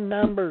phone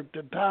number at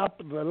the top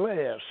of the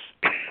list?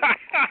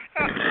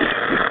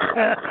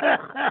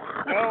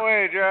 No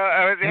way, Joe.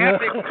 I mean, they have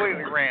to be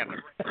completely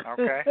random,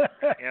 okay?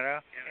 You know,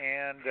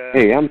 and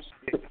hey,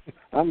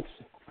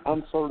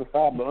 I'm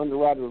certified by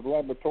Underwriters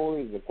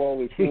Laboratory as a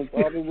quality assurance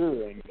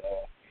auditor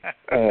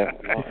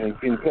and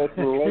in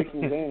customer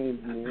relations and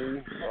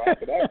engineering. So I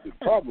could actually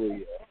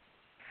probably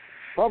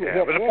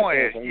yeah, but the point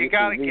is, you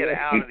got to get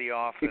out of the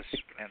office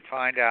and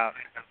find out.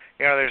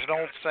 You know, there's an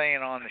old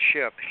saying on the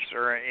ships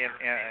or in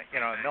you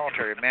know,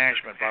 military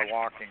management by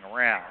walking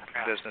around.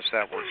 Business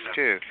that works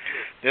too.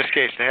 In this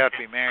case, they have to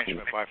be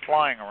management by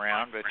flying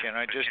around. But you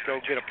know, just go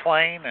get a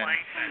plane, and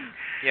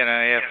you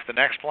know, if the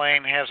next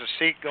plane has a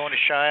seat going to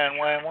Cheyenne,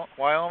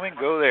 Wyoming,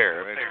 go there.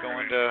 If it's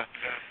going to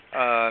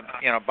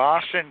you know,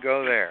 Boston,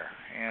 go there,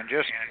 and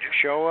just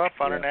show up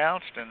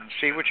unannounced and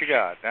see what you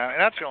got. Now,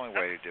 that's the only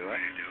way to do it.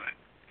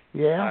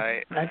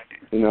 Yeah.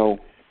 You know,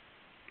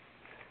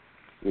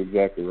 you're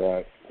exactly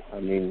right. I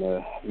mean,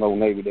 old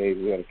Navy days,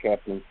 we had a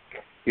captain.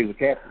 He was a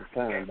captain at the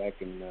time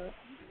back in,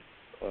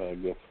 I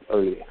guess,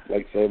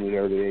 late 70s,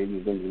 early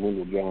 80s, under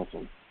Wendell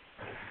Johnson.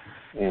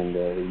 and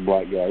he's a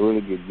black guy,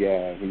 really good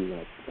guy. He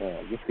was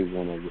I guess he was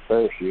on a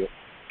repair ship,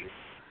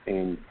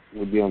 and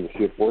would be on the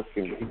ship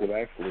working. He would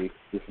actually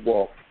just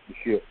walk the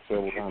ship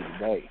several times a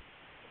day,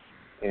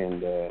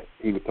 and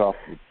he would talk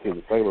to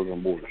the sailors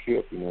on board the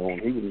ship,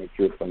 and he would make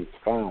sure everything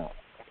was fine.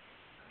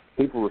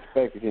 People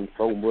respected him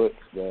so much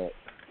that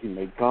he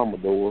made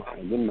Commodore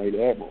and then made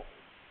Admiral.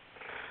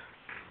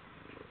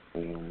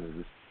 And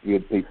just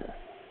good people,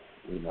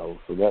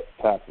 So that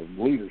type of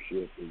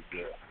leadership is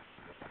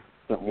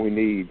something we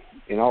need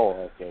in all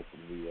aspects of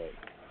the VA.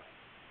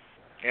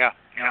 Yeah,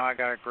 I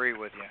got to agree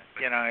with you.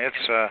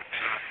 It's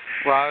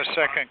when I was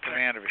second in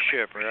command of a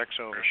ship or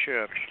XO of a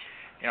ship,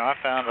 I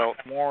found out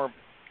more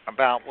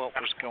about what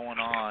was going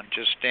on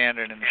just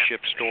standing in the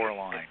ship's store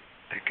line.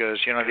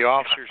 Because, the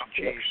officers and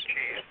chiefs,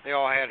 they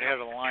all had head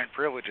of the line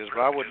privileges,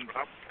 but I wouldn't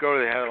go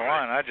to the head of the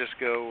line. I'd just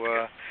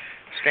go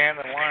stand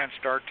in line and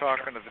start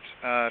talking to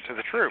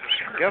the troops.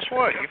 And guess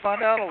what? You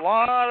find out a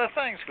lot of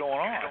things going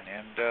on.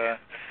 And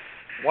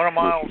one of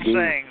my old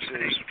sayings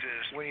is,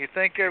 when you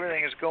think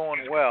everything is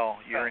going well,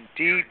 you're in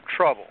deep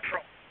trouble.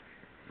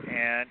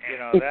 And,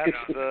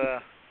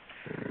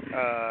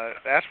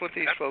 that's what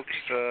these folks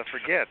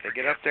forget. They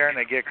get up there and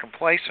they get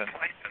complacent.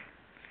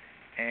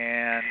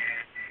 And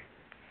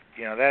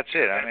that's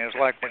it. I mean, it's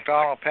like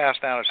McDonald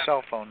passed out his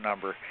cell phone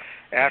number.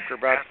 After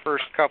about the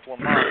first couple of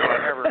months, I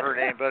never heard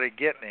anybody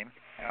getting him.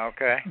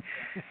 Okay,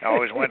 I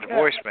always went to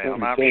voicemail,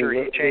 and I'm sure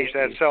he changed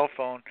that cell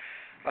phone,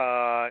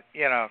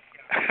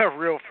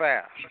 real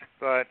fast.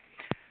 But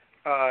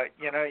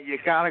you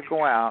got to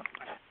go out.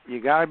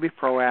 You got to be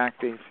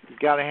proactive. You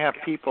got to have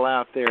people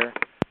out there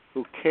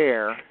who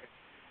care,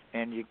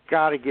 and you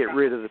got to get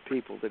rid of the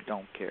people that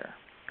don't care.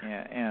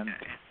 And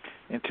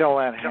until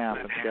that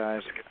happens,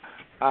 guys,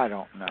 I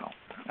don't know.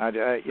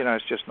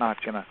 It's just not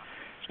gonna.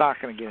 It's not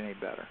gonna get any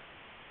better.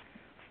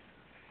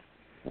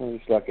 Well,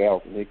 it's like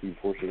Al and Nikki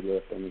before she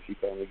left. I mean, she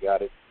finally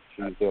got it.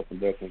 She was helping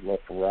veterans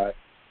left and right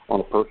on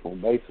a personal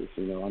basis.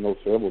 I know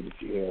several that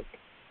she helped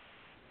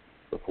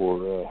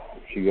before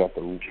she got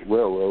the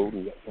railroad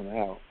and got sent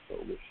out. So,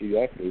 but she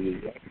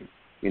actually,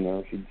 she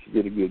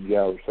did a good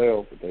job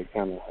herself. But they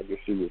kind of, I guess,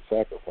 she was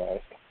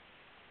sacrificed.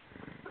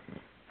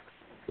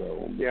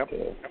 So, but, yep.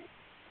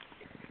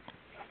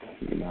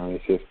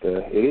 It's just,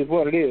 it is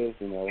what it is,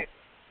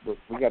 but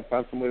we got to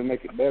find some way to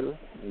make it better,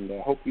 and I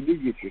hope you do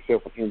get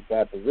yourself an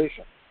inside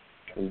position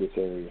in this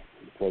area,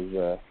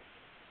 because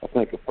I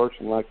think a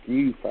person like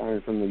you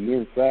firing from the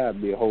inside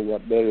would be a whole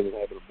lot better than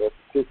having a best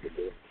ticket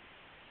there.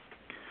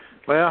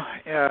 Well,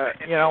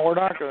 we're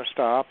not going to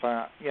stop.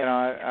 I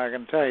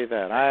can tell you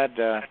that. I had,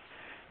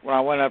 when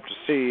I went up to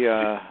see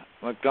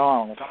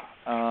McDonald,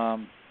 I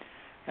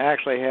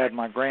actually had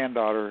my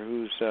granddaughter,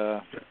 who's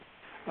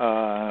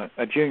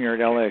a junior at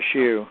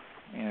LSU,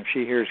 and if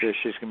she hears this,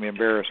 she's going to be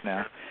embarrassed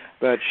now.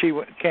 But she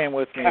came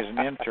with me as an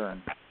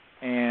intern,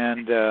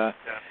 and I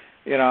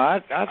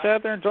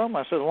sat there and told them,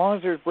 I said, as long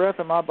as there's breath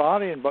in my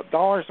body and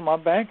dollars in my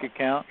bank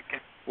account,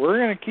 we're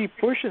going to keep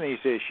pushing these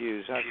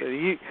issues. I said,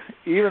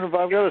 even if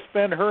I've got to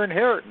spend her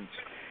inheritance.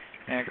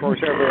 And of course,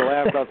 everybody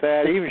laughed about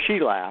that. Even she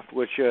laughed,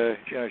 which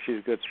she's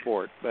a good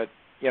sport. But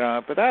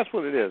but that's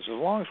what it is. As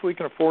long as we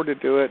can afford to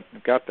do it,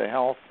 we've got the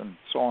health and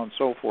so on and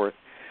so forth.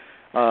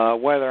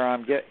 Whether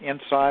I'm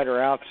inside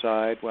or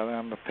outside, whether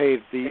I'm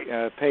paid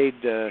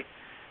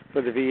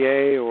for the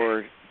VA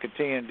or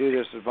continue to do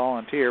this as a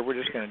volunteer, we're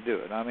just going to do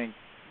it. I mean,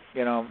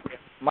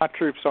 my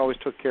troops always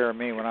took care of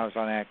me when I was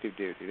on active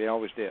duty. They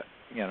always did.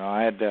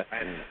 I had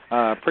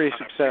a pretty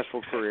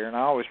successful career, and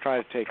I always try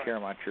to take care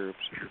of my troops.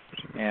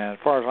 And as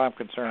far as I'm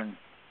concerned,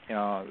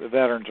 the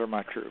veterans are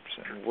my troops,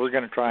 and we're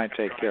going to try and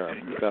take care of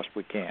them the best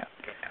we can.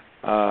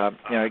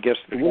 It gets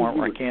to the point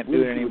where I can't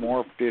do it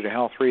anymore due to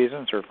health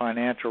reasons or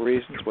financial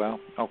reasons. Well,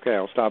 okay,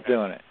 I'll stop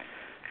doing it.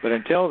 But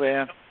until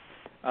then,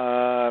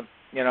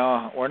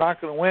 we're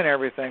not going to win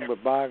everything,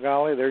 but by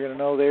golly, they're going to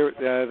know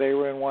they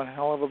were in one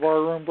hell of a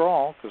barroom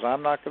brawl, because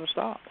I'm not going to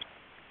stop.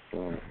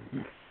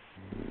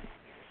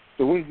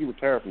 So when did you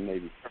retire from the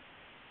Navy?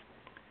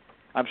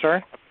 I'm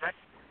sorry?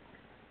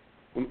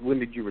 When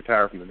did you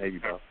retire from the Navy,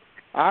 boss?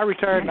 I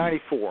retired in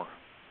 94.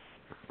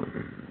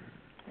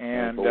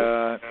 And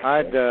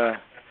I'd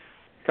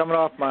coming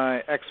off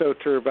my XO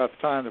tour about the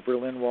time the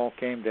Berlin Wall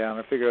came down.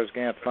 I figured I was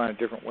going to have to find a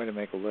different way to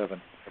make a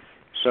living.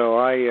 So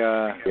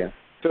I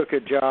took a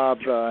job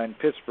in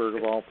Pittsburgh,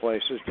 of all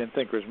places. Didn't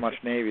think there was much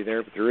Navy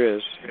there, but there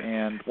is.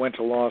 And went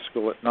to law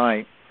school at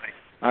night.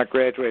 I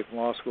graduated from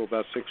law school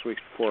about 6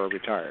 weeks before I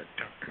retired.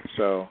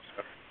 So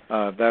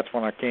that's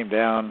when I came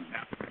down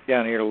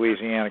here to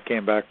Louisiana,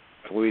 came back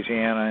to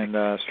Louisiana,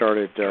 and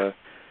started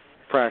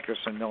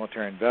practicing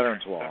military and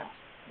veterans law.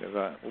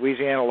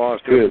 Louisiana law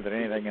is different than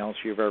anything else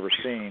you've ever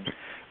seen,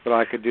 but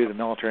I could do the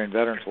military and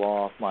veterans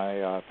law off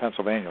my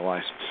Pennsylvania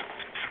license.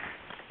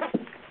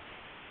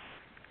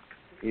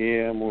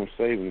 Yeah, I'm going to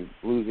say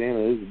Louisiana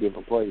is a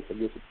different place. I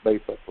guess it's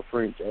based off of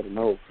French. I don't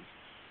know.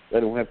 They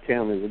don't have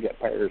counties. They got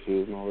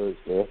parishes and all that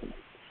stuff.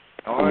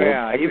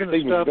 Even the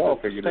stuff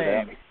that's the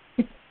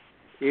same.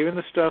 Even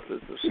the stuff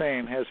that's the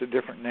same has a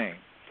different name.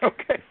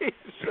 Okay.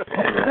 So,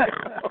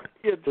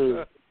 it's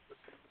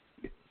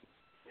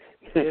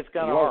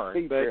kind of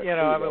hard. But,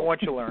 I mean,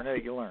 once you learn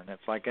it, you learn.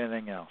 It's like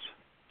anything else.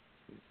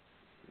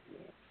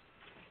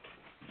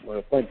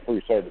 Well, thank you for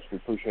your service. We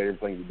appreciate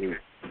everything you do.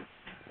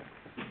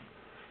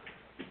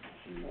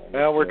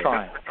 Well, we're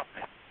trying.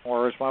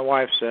 Or as my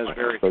wife says,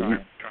 very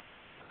trying.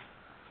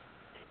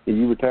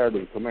 You retired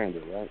as a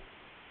commander, right?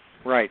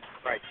 Right.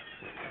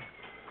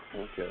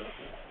 Okay.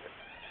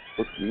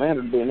 Well,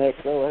 commander to be an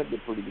XO, that'd be a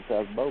pretty good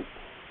sized boat.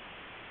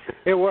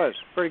 It was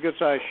pretty good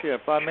sized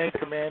ship. I made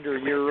commander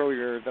a year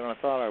earlier than I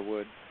thought I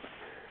would,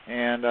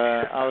 and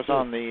I was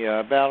on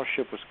the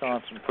battleship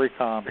Wisconsin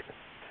pre-com,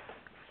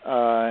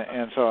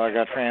 and so I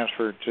got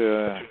transferred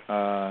to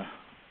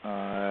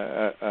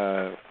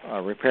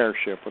a repair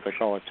ship, what they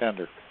call a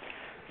tender,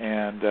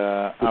 and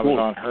I was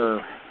on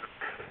her.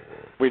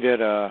 We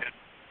did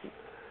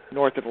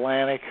North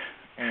Atlantic,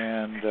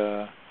 and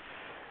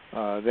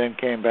then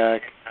came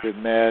back, did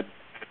Med,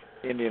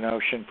 Indian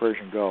Ocean,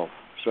 Persian Gulf.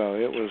 So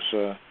it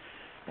was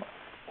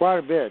quite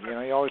a bit.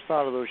 You always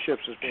thought of those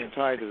ships as being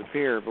tied to the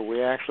pier, but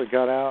we actually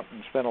got out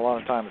and spent a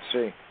lot of time at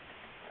sea.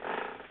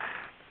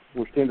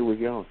 Which tender was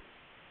you on?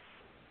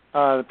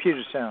 The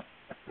Puget Sound.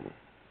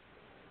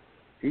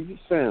 Puget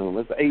Sound.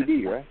 That's the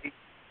AD, right?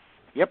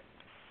 Yep.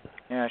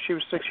 Yeah, she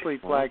was Sixth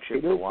Fleet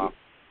flagship for a while.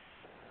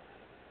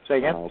 Say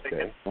again? Oh,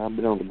 okay. I've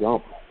been on the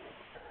Gulf.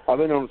 I've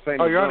been on the same.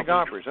 Oh, you're on the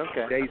Gompers.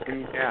 Okay.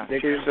 Jason. Yeah,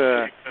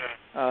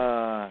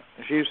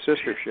 she's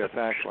sister ship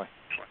actually.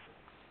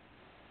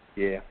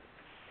 Yeah.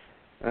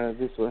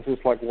 It's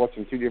just like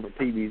watching two different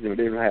TVs in a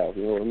different house.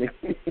 You know what I mean?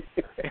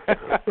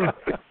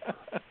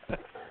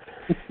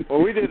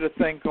 Well, we did a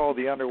thing called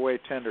the underway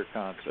tender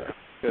concept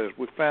because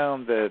we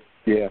found that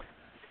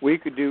we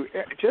could do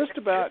just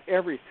about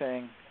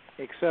everything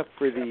except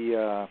for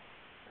the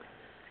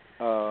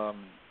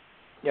I'm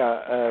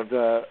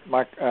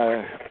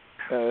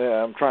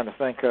trying to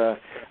think. The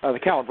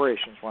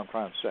calibration is what I'm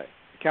trying to say.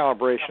 The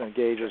calibration of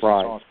gauges and so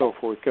on and so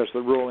forth because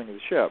of the ruling of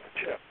the ship.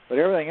 But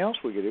everything else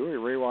we could do. We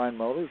could rewind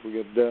motors. We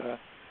could, do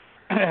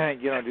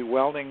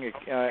welding,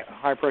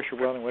 high pressure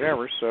welding,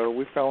 whatever. So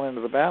we fell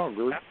into the battle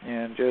group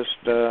and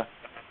just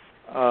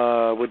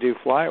would do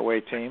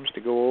flyaway teams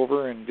to go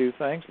over and do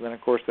things. And then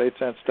of course they'd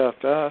send stuff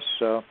to us.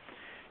 So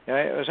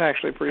it was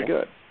actually pretty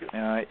good.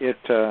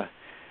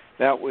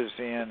 That was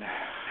in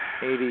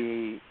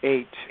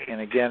 '88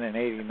 and again in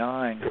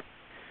 '89,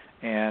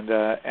 and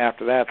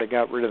after that they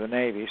got rid of the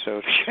Navy,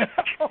 so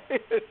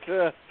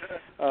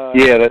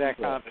that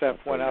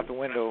concept went out the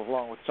window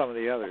along with some of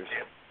the others.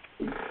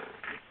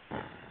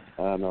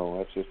 I know.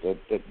 That's just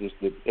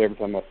every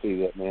time I see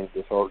that, man, it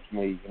disheartens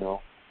me.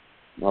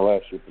 My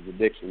last ship was a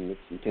Dixon.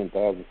 It's in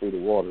 10,000 feet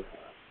of water.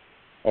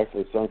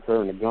 Actually, sunk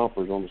her and the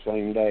Gompers on the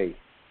same day.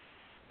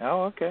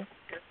 Oh, okay.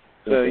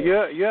 So you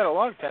had a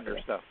lot of tender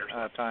stuff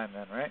time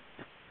then, right?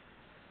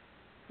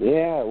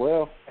 Yeah,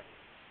 well,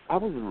 I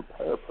was a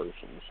repair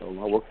person, so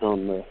I worked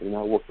on the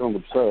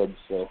subs.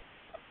 So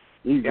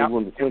usually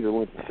when the tender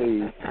went to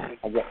sea,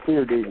 I got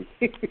clear duty.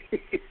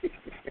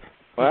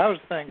 Well, that was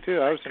the thing too.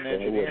 I was an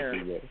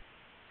engineer.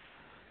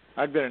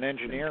 I'd been an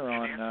engineer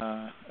on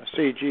a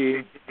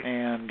CG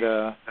and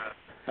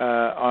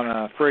on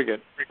a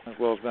frigate, as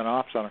well as been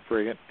ops on a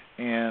frigate.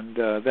 And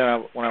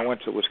then when I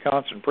went to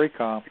Wisconsin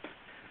pre-com,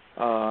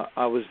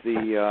 I was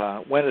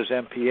went as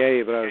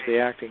MPA, but I was the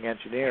acting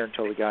engineer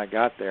until the guy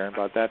got there, and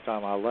about that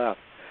time I left.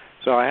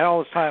 So I had all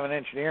this time in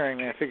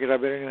engineering, and I figured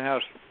I'd better know how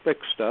to fix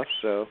stuff,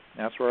 so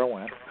that's where I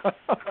went.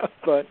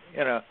 But,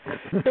 it was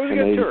a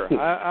good tour.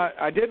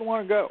 I didn't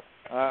want to go.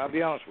 I'll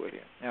be honest with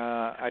you.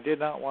 I did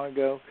not want to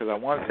go because I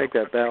wanted to take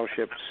that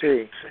battleship to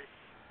sea.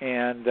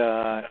 And,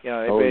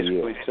 they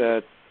basically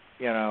said,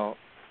 I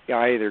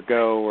either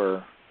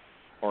go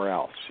or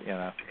else,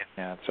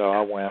 And so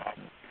I went.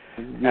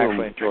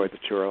 Actually enjoyed the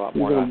tour a lot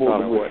more than I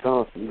thought I would.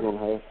 Wisconsin, you're going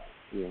to have,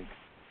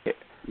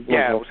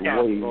 Wisconsin,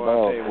 I'll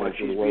tell you what,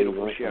 she's a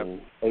beautiful ship.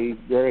 He's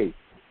great.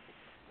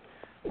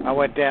 I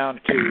went down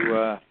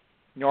to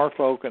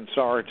Norfolk and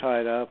saw her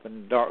tied up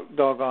and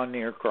doggone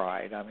near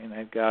cried. I mean,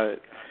 they've got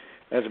it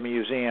as a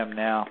museum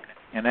now,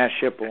 and that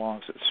ship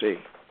belongs at sea.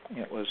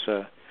 It was,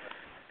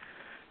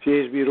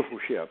 she's a beautiful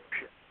ship.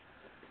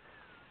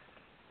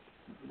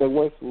 They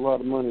wasted a lot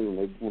of money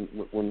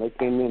when they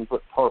came in and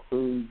put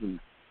harpoons and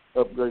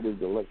upgraded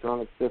the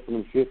electronic stuff in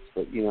them ships,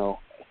 but they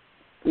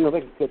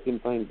could cut them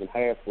things in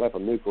half, slap a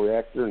nuclear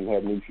reactor, and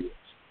have new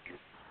ships.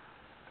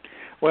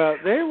 Well,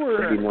 they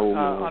were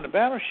on the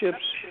battleships.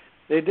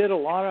 They did a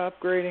lot of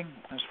upgrading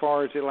as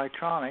far as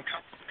electronics,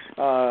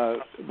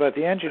 but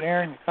the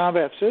engineering,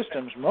 combat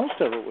systems, most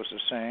of it was the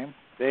same.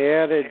 They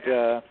added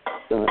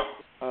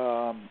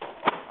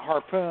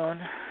harpoon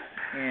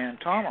and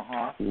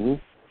tomahawk,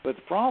 but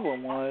the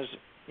problem was,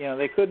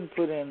 they couldn't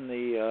put in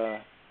the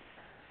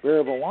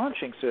variable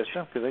launching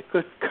system because they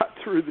couldn't cut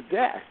through the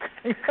deck.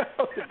 The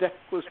deck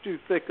was too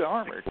thick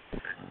armored.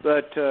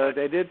 But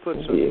they did put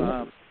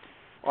some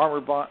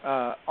armored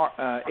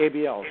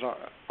ABLs,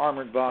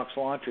 armored box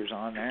launchers,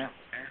 on there,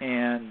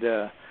 and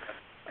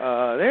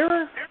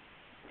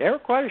they were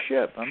quite a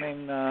ship. I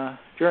mean,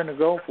 during the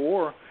Gulf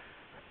War,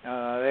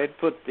 they'd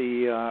put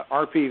the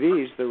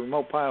RPVs, the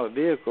remote pilot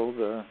vehicle,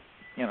 the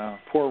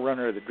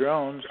forerunner of the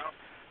drones,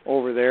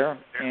 over there,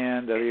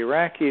 and the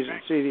Iraqis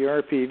would see the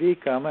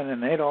RPV coming,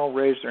 and they'd all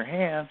raise their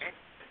hands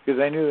because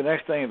they knew the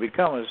next thing would be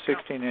coming was a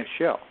 16-inch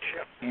shell.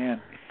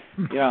 And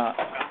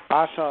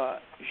I saw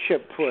a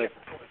ship put.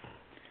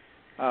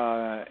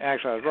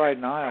 Actually, I was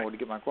riding Iowa to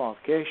get my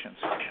qualifications,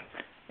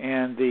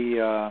 and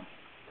I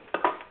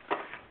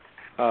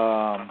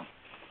saw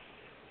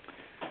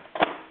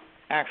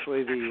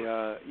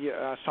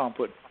them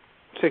put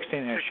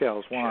 16-inch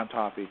shells one on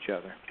top of each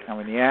other. I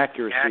mean, the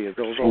accuracy of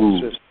those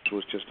old systems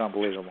was just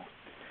unbelievable.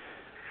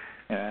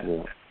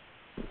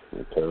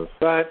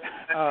 But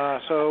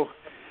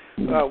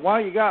while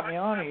you got me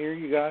on here,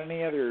 you got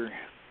any other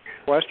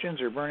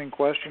questions or burning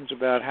questions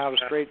about how to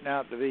straighten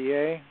out the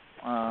VA?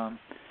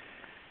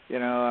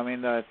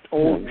 The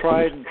old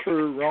tried and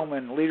true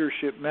Roman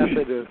leadership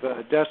method of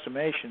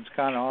decimation's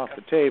kind of off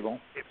the table.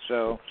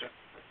 So,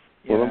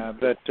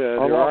 but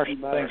there are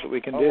some things that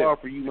we can do. I'll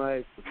offer you my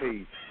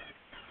expertise.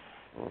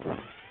 I'm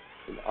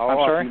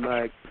sorry?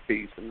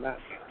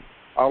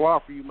 I'll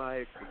offer you my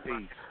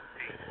expertise.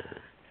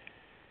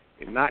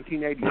 In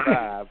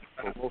 1985,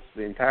 for most of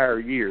the entire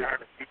year,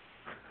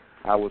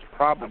 I was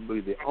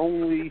probably the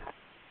only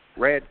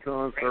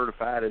RADCON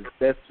certified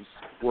asbestos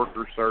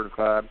worker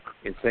certified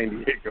in San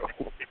Diego.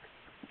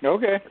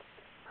 Okay.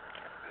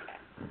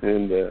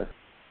 And you're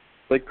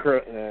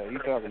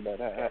talking about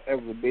that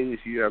was the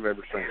busiest year I've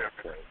ever seen.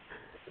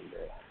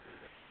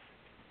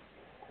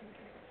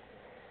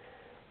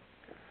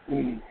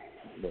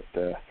 But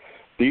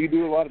do you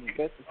do a lot of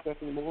asbestos stuff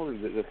anymore, or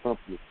is it just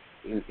something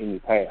in your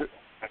past?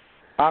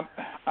 I'm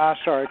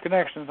sorry,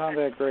 connection's not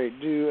that great.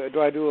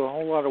 Do I do a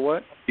whole lot of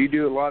what? Do you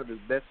do a lot of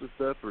asbestos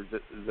stuff, or is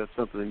that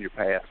something in your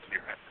past?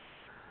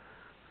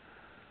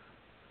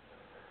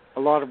 A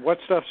lot of what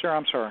stuff, sir?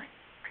 I'm sorry.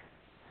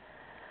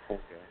 Okay.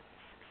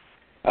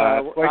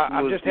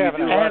 I'm just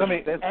having. Let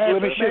me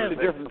shift a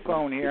different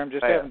phone here. I'm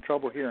just having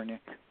trouble hearing you.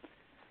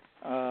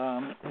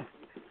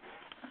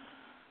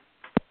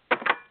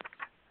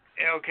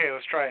 Okay,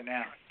 let's try it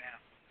now.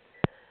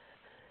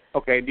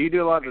 Okay, do you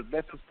do a lot of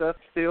asbestos stuff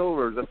still,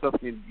 or is that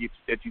something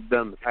that you've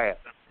done in the past?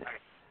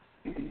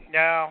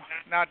 No,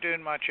 not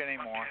doing much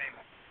anymore.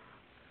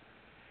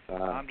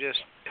 I'm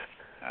just,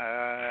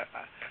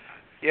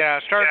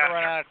 starting to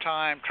run out of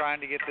time trying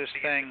to get this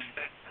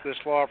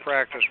law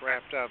practice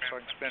wrapped up so I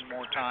can spend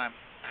more time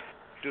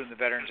doing the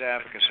veterans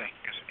advocacy.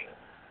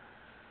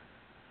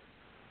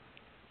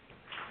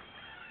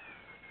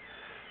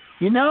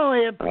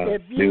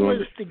 If you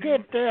was to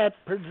get that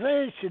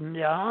position,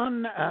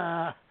 John,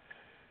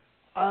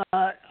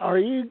 are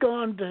you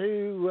going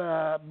to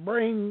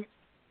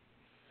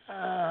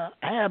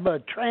have a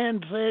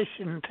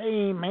transition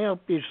team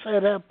help you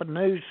set up a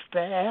new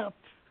staff?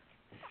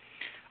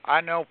 I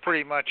know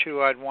pretty much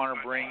who I'd want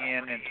to bring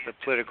into the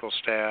political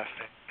staff.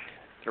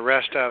 The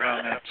rest of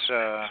them, it's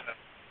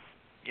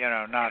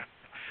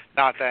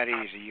not that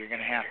easy. You're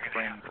going to have to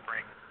bring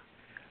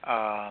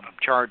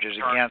charges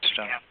against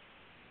them.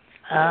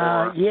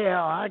 I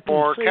can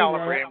or see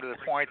calibrate that. them to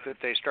the point that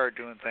they start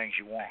doing things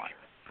you want.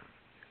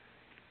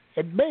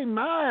 It'd be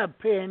my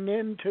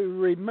opinion to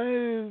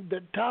remove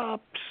the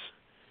top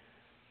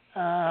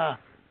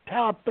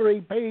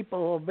 3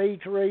 people of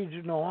each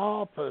regional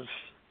office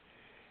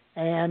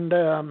and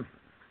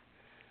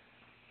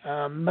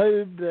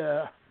move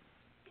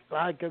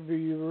if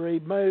you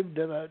remove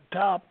the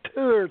top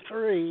 2 or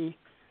 3,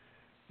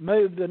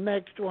 move the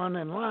next one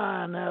in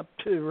line up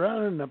to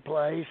running the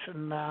place,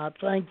 and I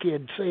think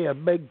you'd see a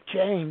big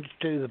change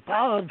to the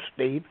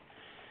positive,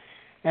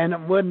 and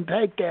it wouldn't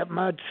take that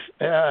much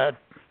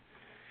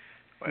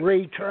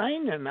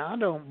retraining, I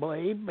don't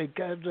believe,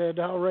 because it'd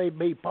already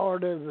be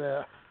part of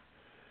the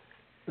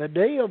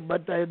deal,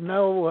 but they'd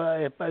know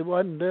if they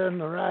wasn't doing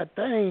the right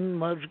thing,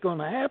 what's going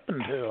to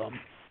happen to them.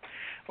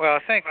 Well, I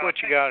think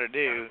what you got to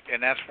do,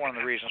 and that's one of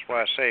the reasons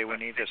why I say we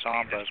need this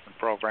ombudsman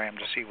program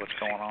to see what's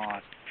going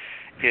on,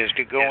 is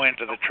to go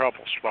into the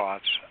trouble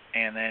spots,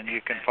 and then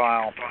you can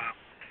file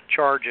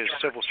charges,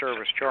 civil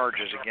service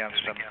charges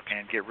against them,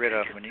 and get rid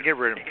of them. And you get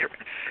rid of them.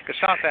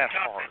 It's not that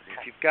hard.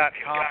 If you've got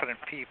competent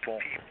people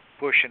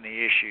pushing the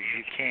issue,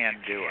 you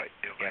can do it,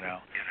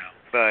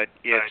 But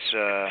it's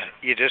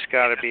you just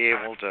got to be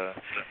able to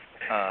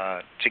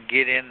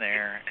get in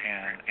there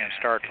and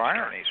start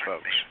firing these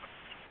folks.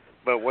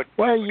 But what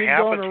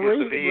happens with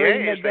the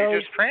VA is they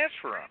just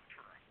transfer them.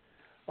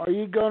 Are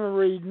you going to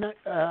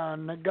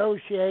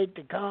negotiate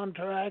the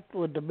contract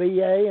with the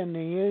VA and the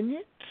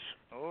unions?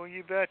 Oh,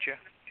 you betcha.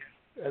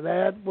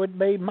 That would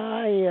be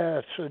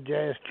my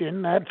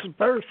suggestion. That's the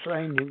first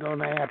thing you're going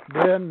to have to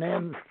do, and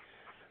then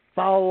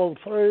follow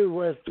through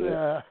with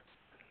getting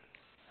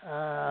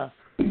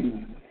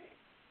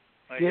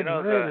rid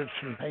of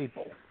some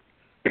people.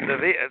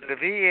 The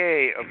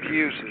VA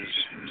abuses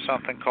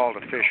something called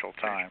official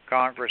time.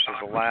 Congress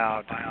has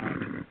allowed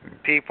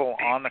people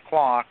on the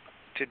clock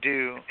to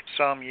do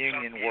some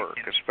union work,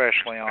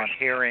 especially on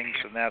hearings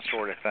and that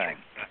sort of thing.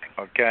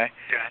 Okay?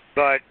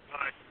 But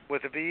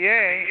with the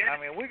VA, I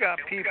mean, we got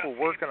people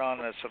working on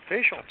this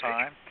official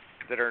time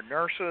that are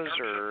nurses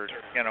or,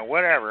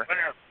 whatever,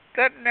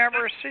 that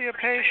never see a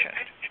patient.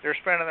 They're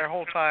spending their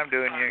whole time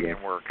doing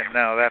union work, and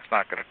no, that's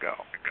not going to go.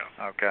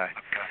 Okay.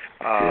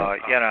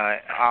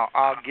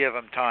 I'll give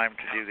them time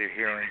to do their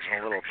hearings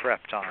and a little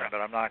prep time, but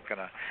I'm not going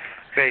to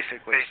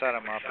basically set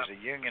them up as a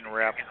union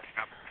rep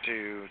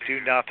to do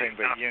nothing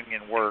but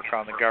union work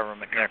on the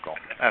government nickel.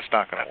 That's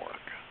not going to work.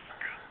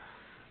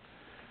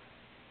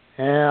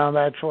 Yeah,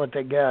 that's what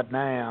they got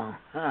now.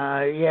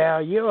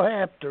 You'll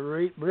have to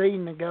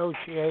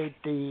renegotiate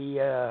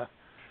the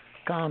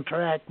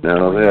contract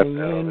between the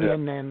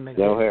union and the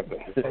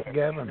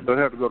government. They'll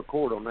have to go to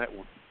court on that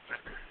one.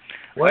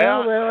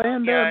 Well, they'll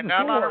end up in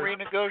not court. on a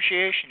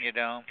renegotiation, you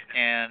don't.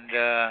 And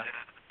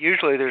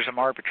usually there's some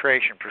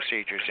arbitration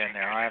procedures in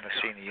there. I haven't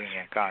seen the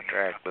union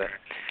contract, but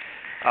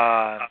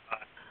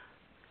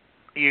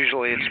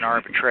usually it's an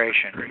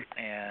arbitration.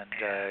 And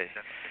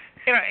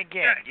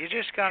again, you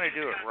just got to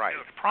do it right.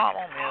 The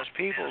problem is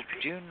people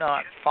do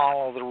not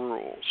follow the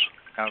rules,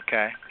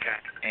 okay?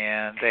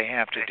 And they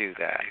have to do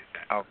that,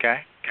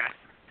 okay?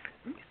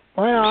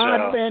 Well,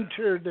 I'd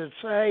venture to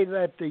say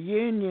that the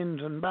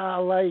union's in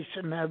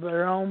violation of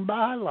their own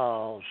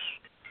bylaws.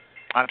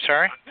 I'm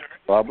sorry?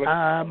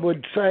 I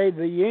would say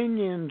the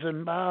union's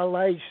in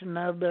violation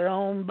of their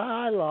own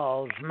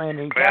bylaws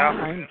many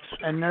times,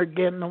 and they're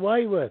getting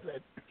away with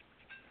it.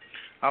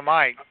 I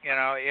might,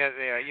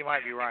 you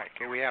might be right.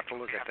 We have to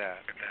look at that.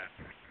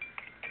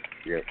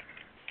 Yeah.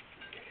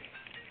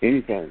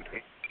 Anything.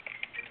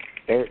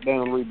 Tear it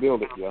down,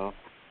 rebuild it, y'all.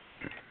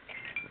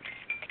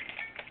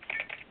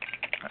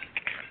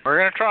 We're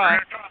going to try.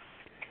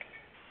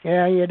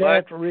 Yeah, you'd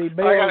have to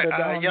rebuild it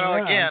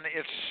on again,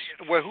 it's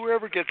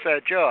whoever gets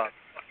that job,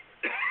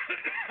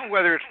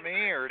 whether it's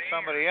me or it's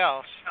somebody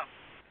else,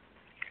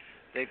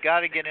 they've got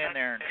to get in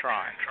there and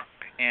try.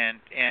 And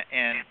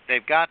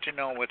they've got to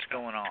know what's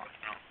going on.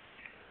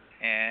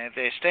 And if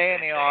they stay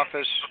in the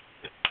office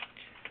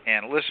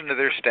and listen to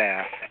their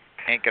staff,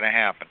 ain't going to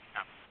happen.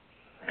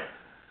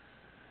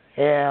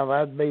 Yeah,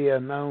 that'd be a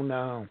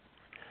no-no.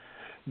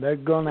 They're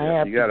going to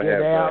have to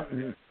get out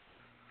and,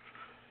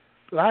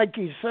 like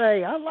you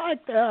say, I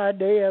like the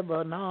idea of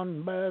an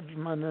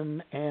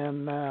ombudsman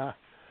and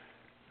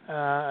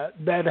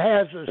that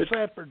has a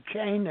separate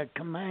chain of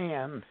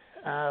command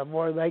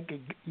where they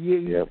could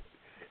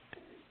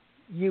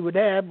you would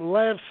have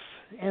less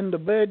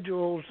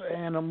individuals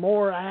and a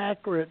more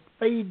accurate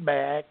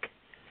feedback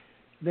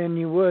than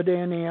you would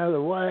any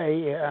other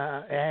way.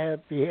 If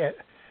you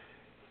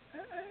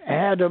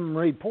had them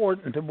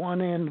reporting to one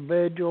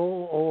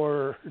individual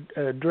or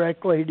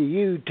directly to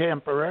you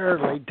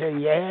temporarily till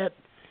you had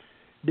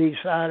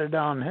decided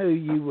on who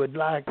you would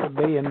like to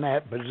be in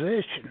that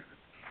position.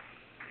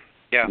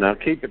 Yeah. Now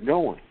keep it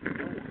going.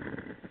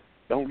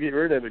 Don't get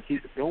rid of it.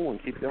 Keep it going.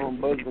 Keep the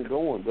ombudsman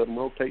going. Let them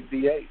rotate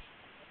DAs.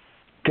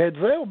 Because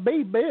they'll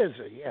be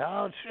busy,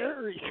 I'll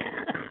assure you.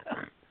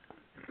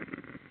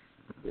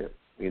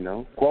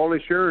 Yeah,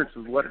 quality assurance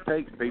is what it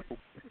takes, people.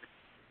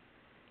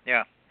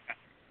 Yeah.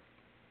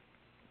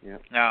 Yeah.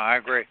 No, I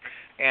agree.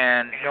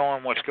 And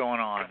knowing what's going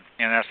on,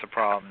 and that's the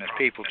problem, is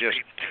people just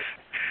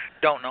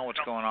don't know what's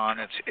going on.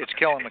 It's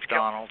killing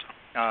McDonald.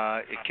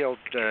 It killed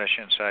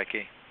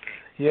Shinseki.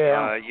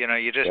 Yeah.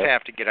 You just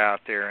have to get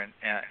out there and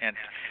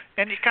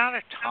you got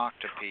to talk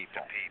to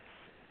people.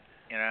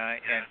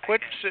 And quit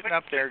sitting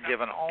up there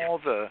giving all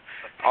the,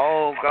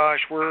 oh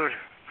gosh, we're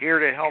here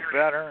to help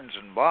veterans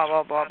and blah,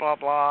 blah, blah, blah,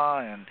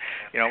 blah, and,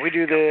 we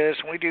do this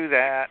and we do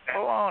that.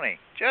 Baloney.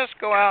 Just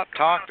go out,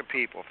 talk to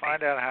people,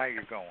 find out how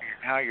you're going,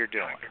 how you're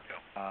doing.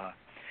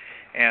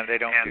 And they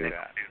don't do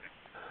that.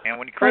 And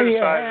when you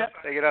criticize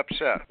them, they get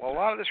upset. Well, a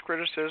lot of this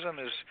criticism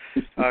is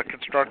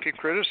constructive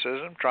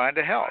criticism trying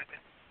to help.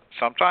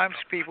 Sometimes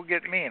people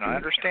get mean. I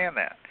understand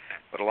that.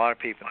 But a lot of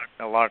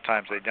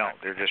times they don't.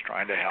 They're just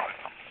trying to help.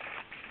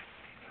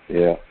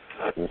 Yeah,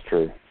 that's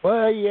true.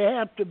 Well, you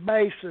have to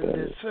base a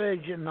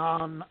decision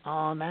on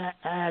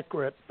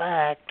accurate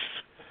facts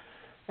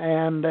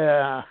and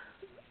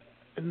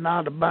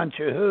not a bunch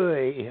of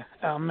hooey.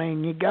 I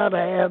mean, you got to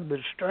have the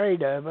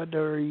straight of it,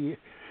 or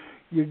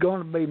you're going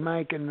to be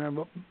making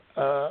a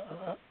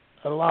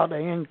lot of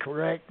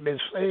incorrect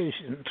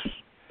decisions.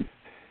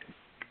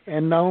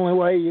 And the only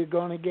way you're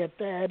going to get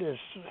that is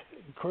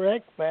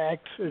correct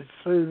facts is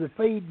through the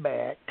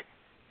feedback.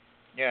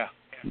 Yeah.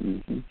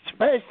 Mm-hmm.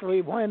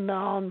 Especially when the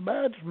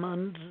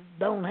ombudsman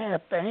don't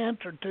have to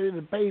answer to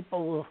the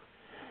people,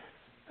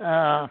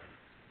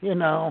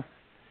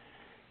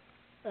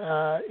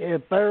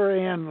 if they're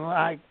in,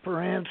 like,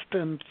 for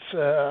instance,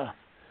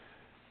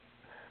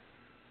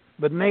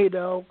 Bonita,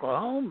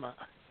 Oklahoma,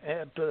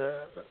 at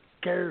the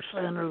care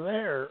center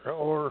there,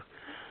 or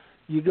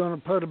you're going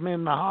to put them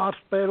in the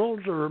hospitals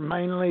or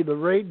mainly the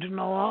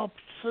regional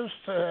offices,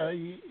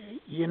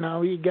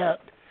 you got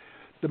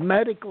the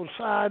medical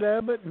side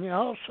of it, and you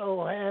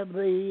also have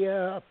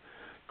the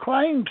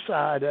claim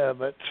side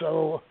of it.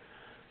 So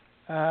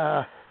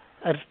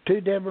that's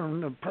two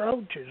different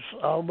approaches,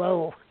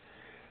 although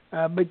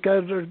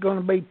because there's going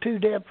to be two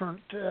different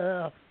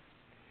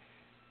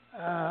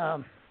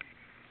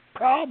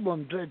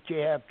problems that you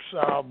have to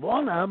solve.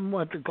 One of them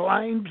with the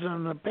claims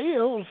and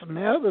appeals, and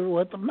the other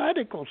with the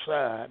medical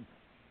side.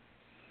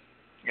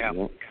 Yeah.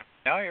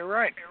 No, you're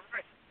right.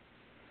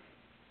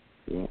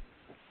 Yeah.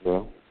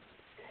 Well,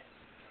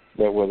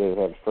 that way they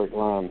have a straight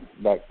line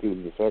back to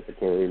the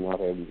secretary, and not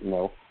have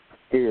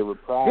fear of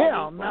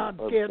reprisal from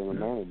the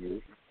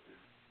managers.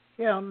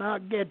 Yeah,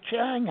 not get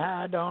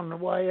shanghaied on the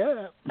way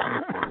up.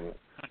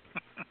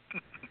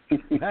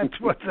 That's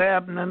what's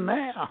happening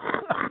now.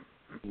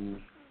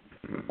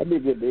 That'd be a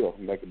good deal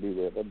if they could do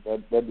that.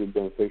 That'd be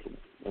beneficial.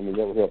 I mean,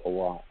 that would help a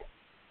lot.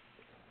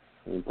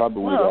 And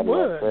probably well, it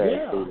would,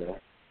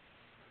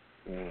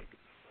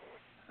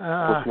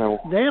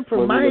 the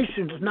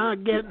information's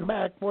not getting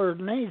back where it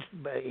needs to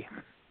be.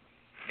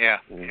 Yeah.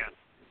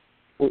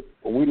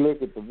 We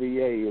look at the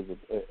VA as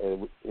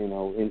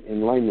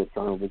in layman's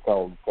terms, we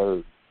call it a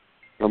turd.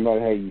 No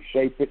matter how you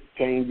shape it,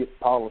 change it,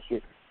 polish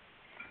it,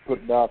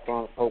 put dots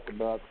on it, polka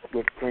dots,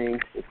 whipped cream,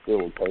 it's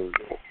still a turd.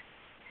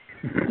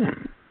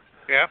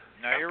 Yeah,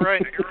 no, you're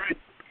right.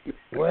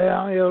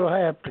 Well, it'll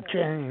have to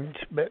change,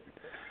 but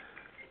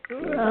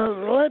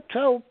let's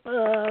hope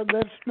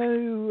this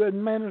new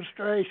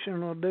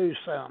administration will do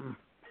something.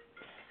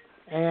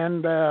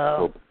 And,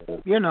 of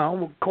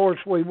course,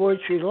 we wish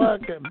you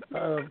luck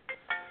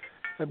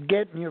of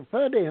getting your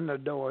foot in the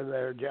door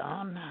there,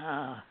 John.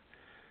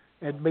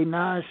 It'd be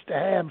nice to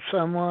have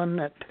someone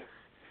that's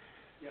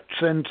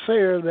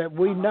sincere that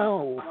we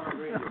know.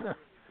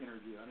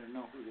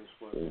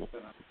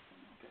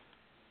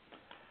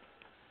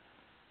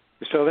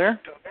 You still there?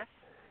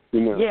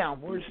 Yeah,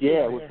 we're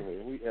still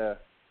there.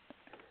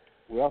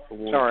 We also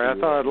want Sorry, I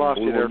thought I'd lost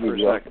you there for a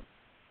second.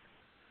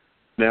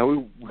 Now,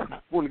 we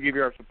want to give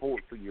you our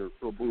support for your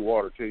Blue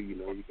Water, too. You're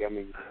doing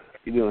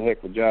a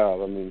heck of a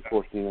job. I mean, of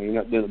course, you're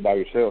not doing it by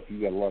yourself. You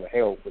got a lot of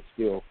help, but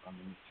still, I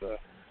mean, it's,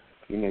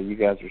 you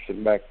guys are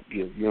sitting back,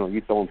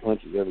 you're throwing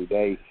punches every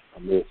day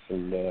on this,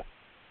 and,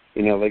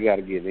 they got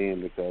to get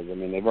in because, I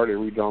mean, they've already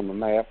redrawn the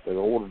map. They're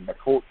ordered by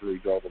court to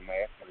redraw the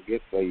map. I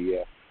guess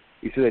you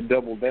said they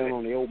doubled down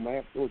on the old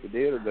map, what they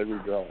did, or did they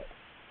redraw it?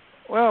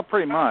 Well,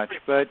 pretty much,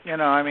 but,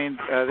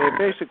 they've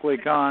basically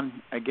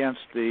gone against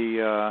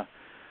the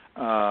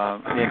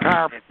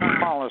entire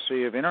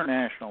policy of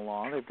international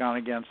law. They've gone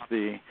against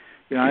the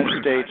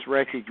United States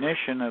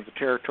recognition of the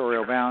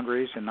territorial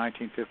boundaries in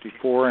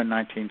 1954 and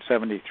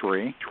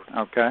 1973,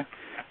 okay?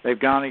 They've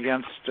gone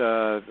against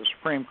the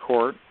Supreme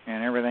Court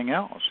and everything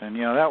else. And,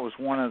 that was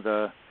one of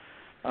the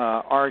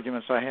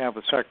arguments I have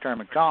with Secretary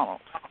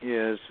McDonald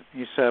is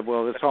he said,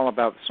 well, it's all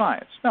about the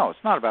science. No,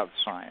 it's not about the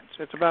science.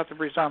 It's about the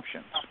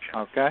presumptions,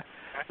 okay?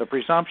 The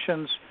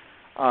presumptions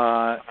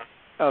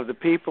of the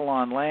people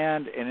on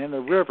land and in the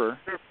river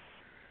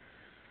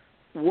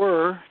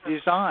were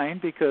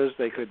designed because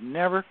they could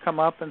never come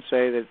up and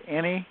say that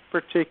any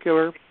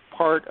particular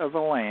part of the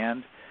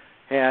land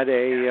had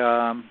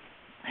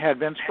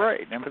been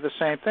sprayed. And for the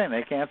same thing,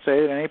 they can't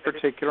say that any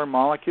particular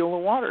molecule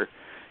of water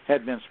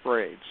had been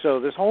sprayed. So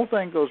this whole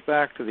thing goes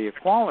back to the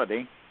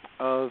equality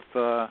of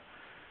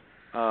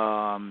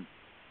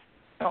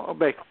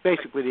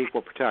basically the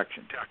equal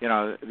protection.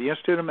 The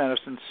Institute of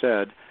Medicine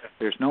said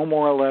there's no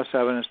more or less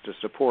evidence to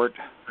support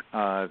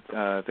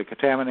the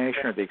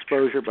contamination or the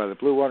exposure by the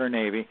Blue Water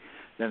Navy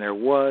than there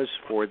was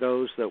for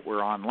those that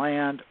were on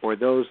land or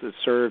those that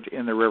served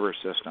in the river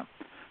system.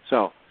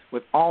 So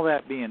with all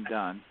that being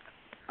done,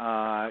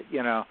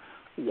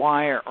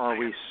 why are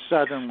we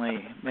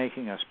suddenly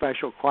making a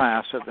special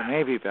class of the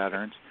Navy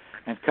veterans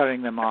and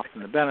cutting them off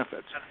from the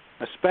benefits,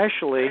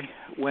 especially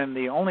when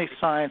the only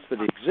science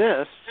that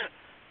exists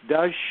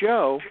does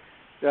show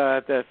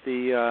that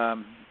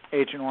the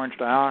Agent Orange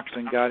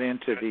dioxin got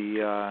into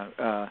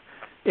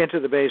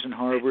the bays and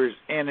harbors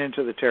and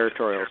into the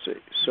territorial seas.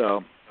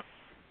 So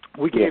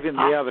we gave him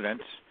the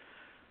evidence.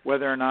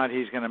 Whether or not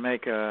he's going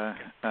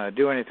to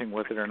do anything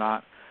with it or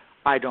not,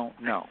 I don't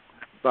know.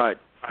 But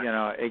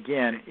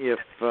again, if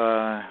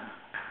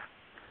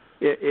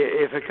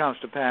it comes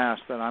to pass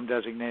that I'm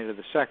designated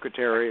the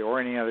secretary or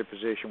any other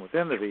position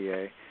within the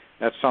VA,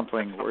 that's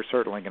something we're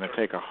certainly going to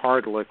take a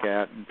hard look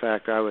at. In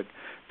fact, I would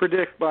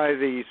predict by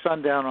the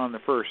sundown on the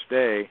first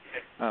day,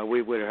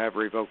 we would have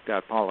revoked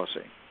that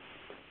policy.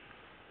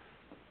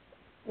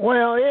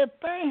 Well, if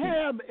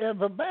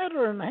a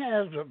veteran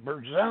has a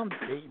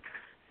presumptive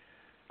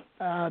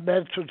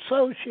that's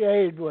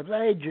associated with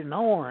Agent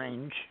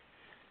Orange,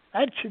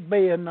 that should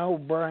be a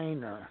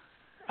no-brainer.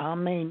 I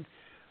mean,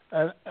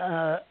 a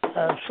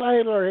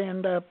sailor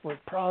end up with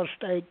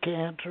prostate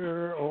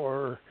cancer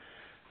or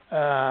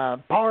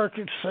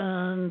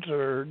Parkinson's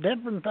or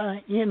different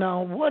things,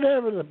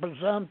 whatever the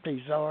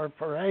presumptives are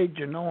for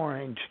Agent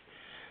Orange.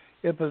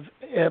 If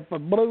a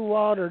Blue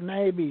Water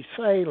Navy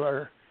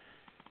sailor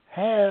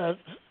has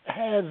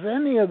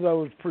any of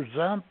those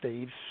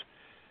presumptives,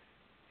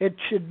 it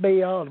should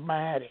be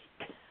automatic.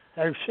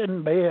 There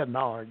shouldn't be an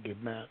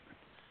argument.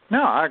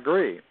 No, I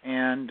agree.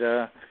 And,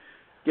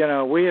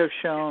 we have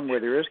shown where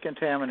there is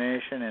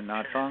contamination in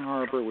Nha Trang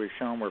Harbor. We've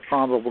shown where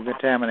probable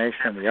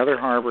contamination in the other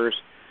harbors.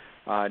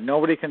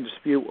 Nobody can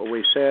dispute what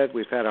we said.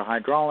 We've had a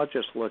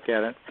hydrologist look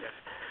at it.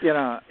 You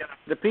know,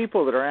 the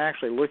people that are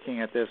actually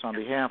looking at this on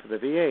behalf of the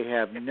VA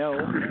have no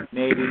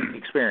Navy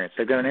experience.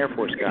 They've got an Air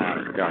Force guy on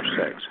it, for gosh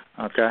sakes.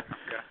 Okay?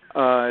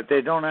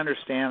 They don't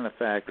understand the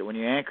fact that when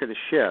you anchor the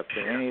ship,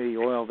 that any of the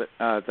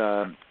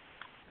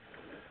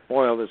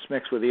oil that's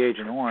mixed with the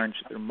Agent Orange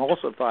that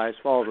emulsifies,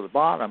 falls to the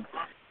bottom,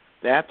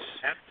 that's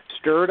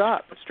stirred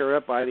up. It's stirred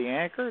up by the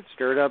anchor. It's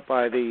stirred up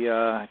by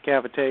the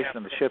cavitation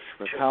of the ship's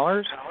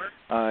propellers.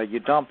 You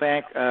dump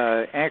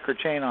anchor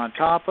chain on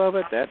top of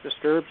it. That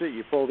disturbs it.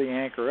 You pull the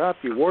anchor up.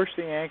 You wash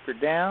the anchor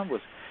down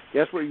with,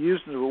 guess what you're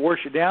using to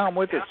wash it down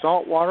with? It's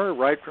salt water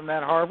right from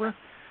that harbor.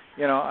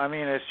 You know, I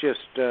mean, it's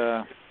just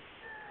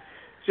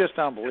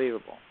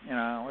unbelievable. You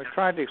know, we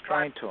tried to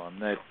explain to them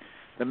that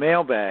the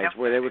mail bags,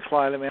 where they would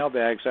fly the mail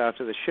bags out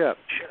to the ship,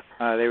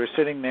 they were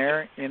sitting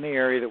there in the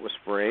area that was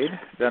sprayed.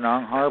 Da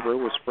Nang Harbor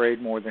was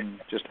sprayed more than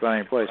just about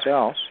any place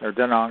else, or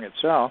Da Nang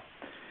itself.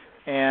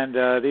 And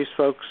these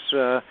folks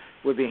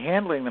would be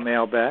handling the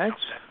mail bags.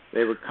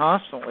 They would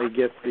constantly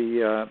get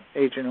the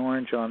Agent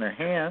Orange on their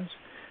hands.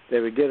 They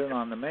would get it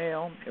on the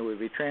mail. It would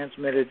be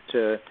transmitted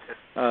to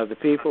the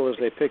people as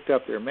they picked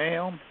up their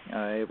mail.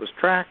 It was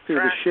tracked through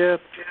the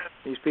ship.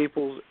 These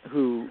people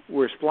who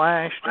were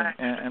splashed,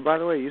 and by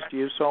the way, used to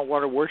use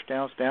saltwater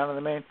washdowns down in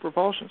the main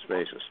propulsion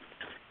spaces.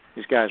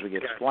 These guys would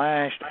get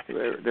splashed.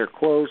 Their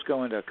clothes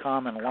go into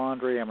common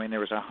laundry. I mean, there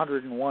was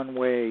 101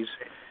 ways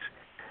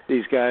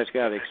these guys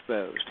got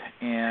exposed.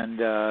 And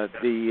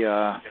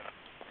the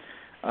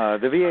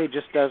VA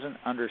just doesn't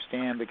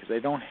understand because they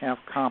don't have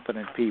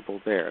competent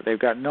people there. They've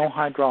got no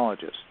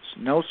hydrologists,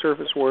 no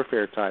surface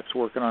warfare types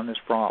working on this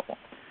problem,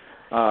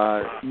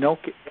 no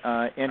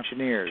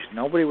engineers,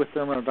 nobody with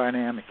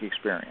thermodynamic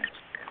experience.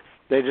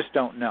 They just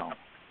don't know.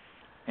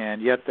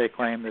 And yet they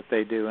claim that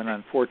they do, and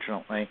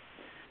unfortunately,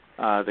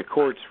 the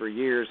courts for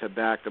years have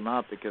backed them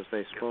up because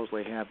they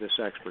supposedly have this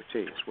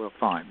expertise. Well,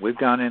 fine. We've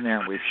gone in there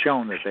and we've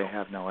shown that they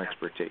have no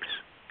expertise.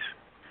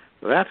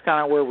 So that's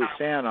kind of where we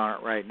stand on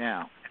it right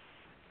now.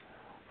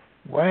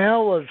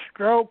 Well, a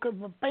stroke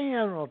of a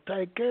pen will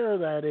take care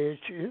of that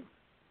issue.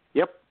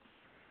 Yep.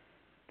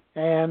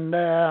 And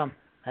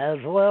as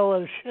well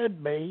as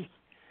should be,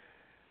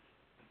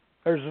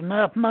 there's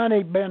enough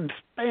money been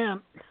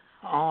spent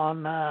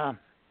on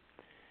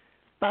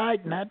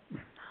fighting it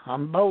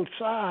on both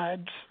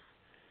sides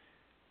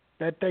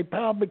that they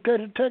probably could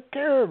have took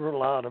care of a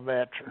lot of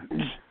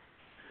veterans.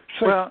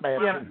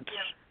 Veterans.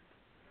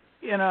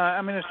 You know,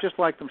 I mean, it's just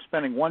like them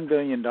spending $1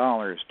 billion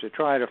to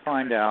try to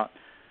find out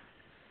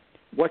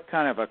what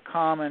kind of a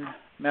common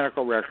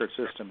medical record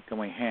system can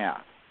we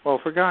have? Well,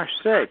 for gosh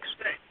sakes,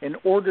 in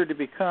order to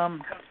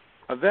become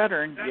a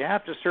veteran, you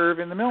have to serve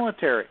in the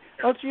military.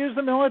 Let's use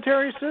the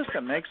military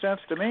system. Makes sense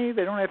to me.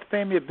 They don't have to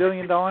pay me $1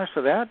 billion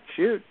for that.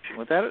 Shoot,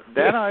 with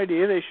that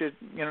idea, they should,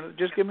 you know,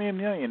 just give me $1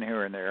 million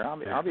here and there.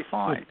 I'll be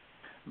fine.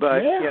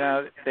 But you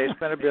know, they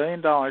spent $1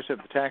 billion of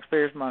the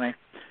taxpayers' money,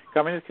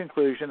 coming to the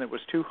conclusion that it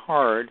was too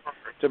hard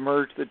to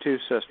merge the two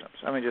systems.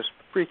 I mean, just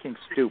freaking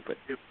stupid.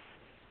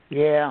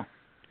 Yeah.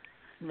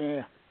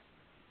 Yeah,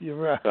 you're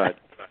right. But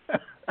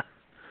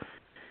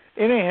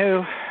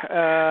anywho,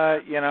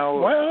 you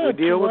know, we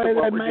deal with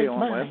what we're dealing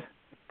with.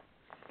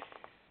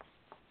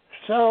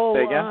 So,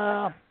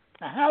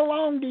 how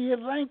long do you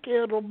think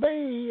it'll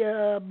be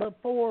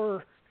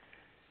before?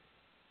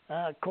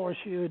 Of course,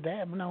 you'd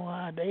have no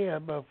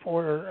idea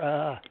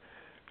before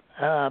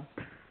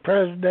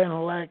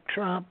President-elect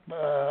Trump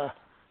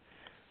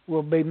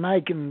will be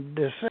making a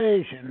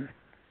decision.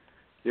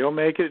 He'll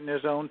make it in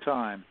his own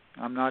time.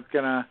 I'm not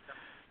gonna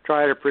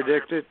try to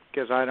predict it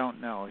because I don't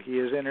know. He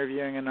is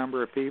interviewing a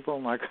number of people,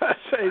 and like I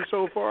say,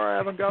 so far I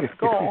haven't got the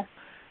call.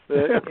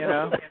 But you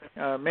know,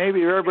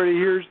 maybe everybody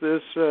hears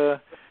this. You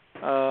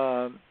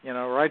know,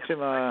 writes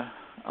him a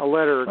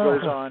letter. It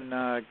goes on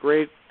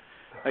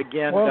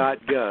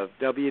greatagain.gov,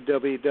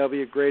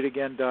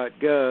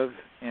 www.greatagain.gov,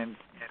 and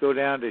go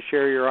down to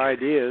share your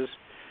ideas.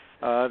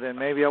 Then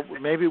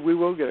maybe we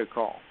will get a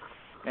call.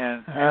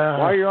 And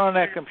while you're on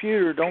that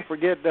computer, don't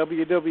forget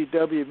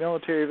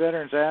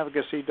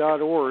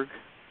www.militaryveteransadvocacy.org.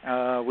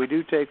 We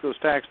do take those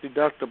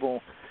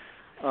tax-deductible,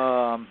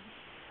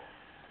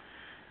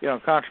 you know,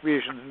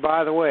 contributions. And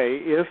by the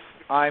way, if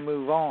I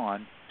move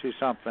on to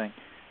something,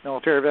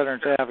 Military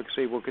Veterans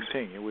Advocacy will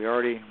continue. We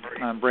already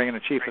bringing a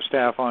chief of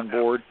staff on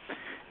board,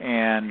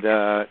 and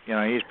you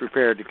know, he's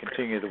prepared to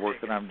continue the work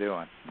that I'm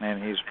doing.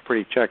 And he's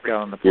pretty checked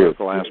out on the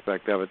political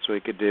aspect of it, so he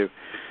could do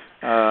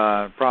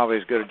probably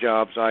as good a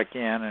job as I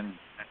can, and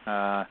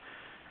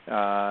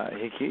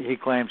he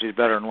claims he's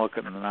better than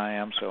looking than I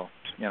am, so,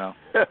 you know,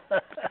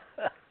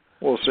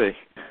 we'll see.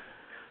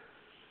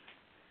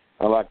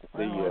 I like to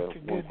see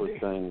one quick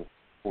thing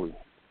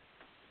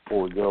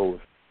before we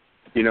go.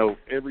 You know,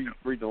 every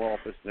regional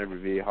office and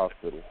every VA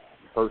hospital,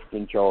 first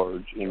in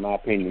charge, in my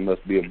opinion,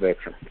 must be a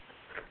veteran.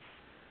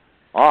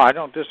 Oh, I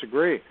don't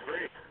disagree.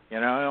 You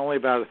know, only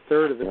about a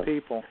third of the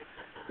people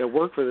that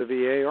work for the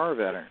VA are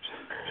veterans.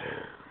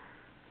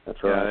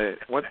 That's right.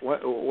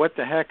 What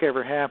the heck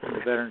ever happened to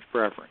veterans'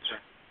 preference?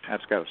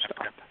 That's got to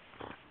stop.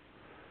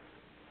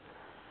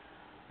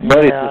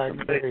 I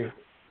agree.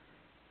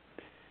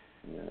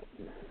 Yeah.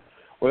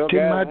 Well, Too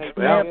guys,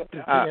 much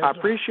I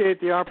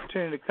appreciate the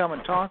opportunity to come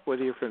and talk with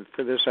you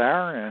for this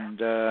hour,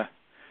 and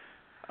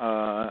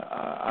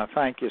I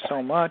thank you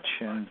so much.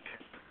 And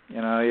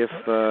if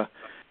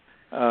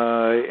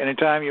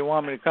anytime you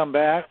want me to come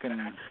back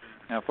and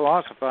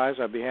philosophize,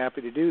 I'd be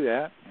happy to do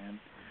that.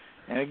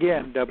 And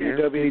again,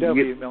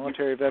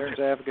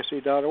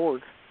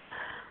 www.militaryveteransadvocacy.org.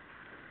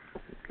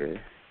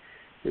 Okay.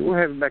 Yeah, we'll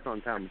have him back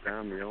on time to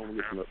time. We'll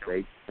get some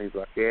updates, things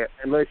like that.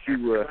 Unless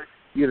you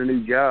get a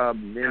new job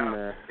and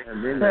then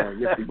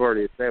if you've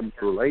already established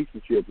a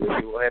relationship with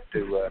you, we'll have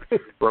to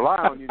rely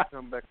on you to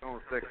come back on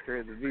as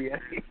Secretary of the VA.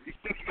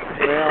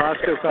 Well, I'll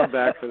still come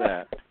back for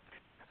that.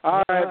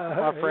 All right,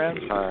 my friends.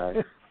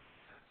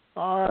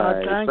 All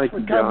right. Thanks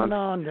for coming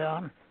on,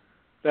 John.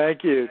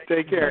 Thank you.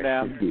 Take care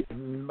now.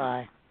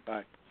 Bye.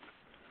 Bye.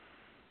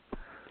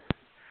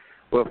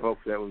 Well,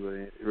 folks, that was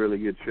a really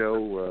good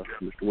show.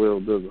 Mr. Will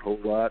does a whole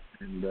lot,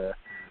 and go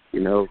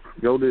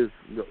to his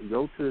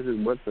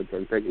website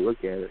and take a look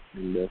at it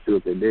and see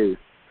what they do.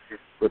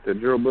 But the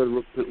drill bud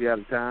took you out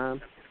of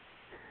time.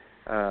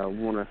 I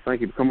want to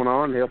thank you for coming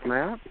on and helping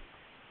out.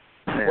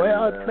 And,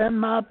 well, it's been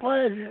my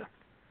pleasure.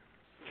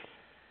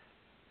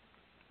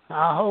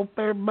 I hope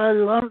everybody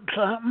learned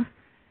something,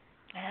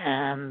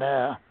 and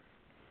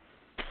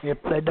if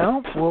they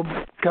don't, we'll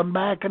come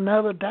back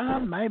another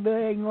time. Maybe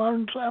they can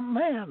learn something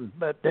then.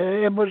 But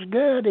it was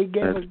good. He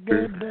gave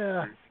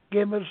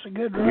us a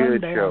good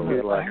rundown.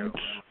 Show.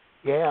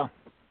 Yeah.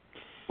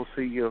 We'll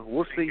see you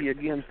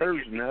again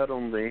Thursday night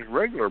on the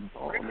regular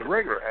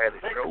Hattie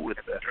show with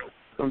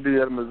going to do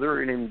that in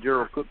Missouri, and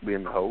Gerald Cook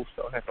being the host.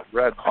 I'll have to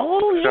ride.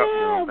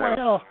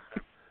 Well,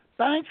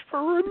 thanks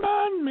for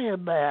reminding me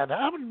of that.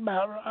 I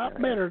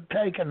better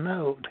take a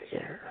note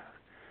here.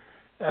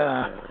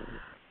 I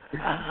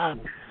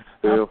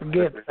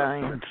forget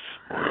things.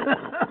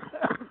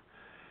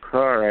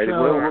 All right.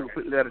 Well, we're going to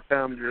put you out of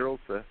time, Gerald.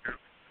 So,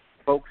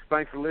 folks,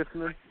 thanks for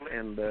listening,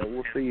 and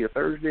we'll see you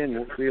Thursday, and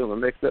we'll see you on the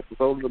next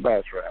episode of the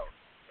Basser Hour.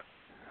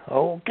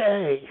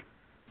 Okay.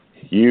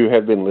 You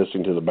have been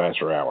listening to the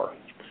Basser Hour.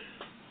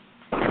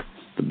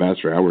 The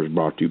Basser Hour is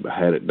brought to you by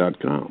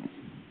Hadit.com.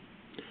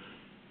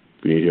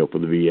 If you need help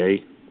with the VA,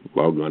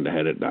 log on to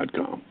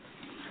Hadit.com.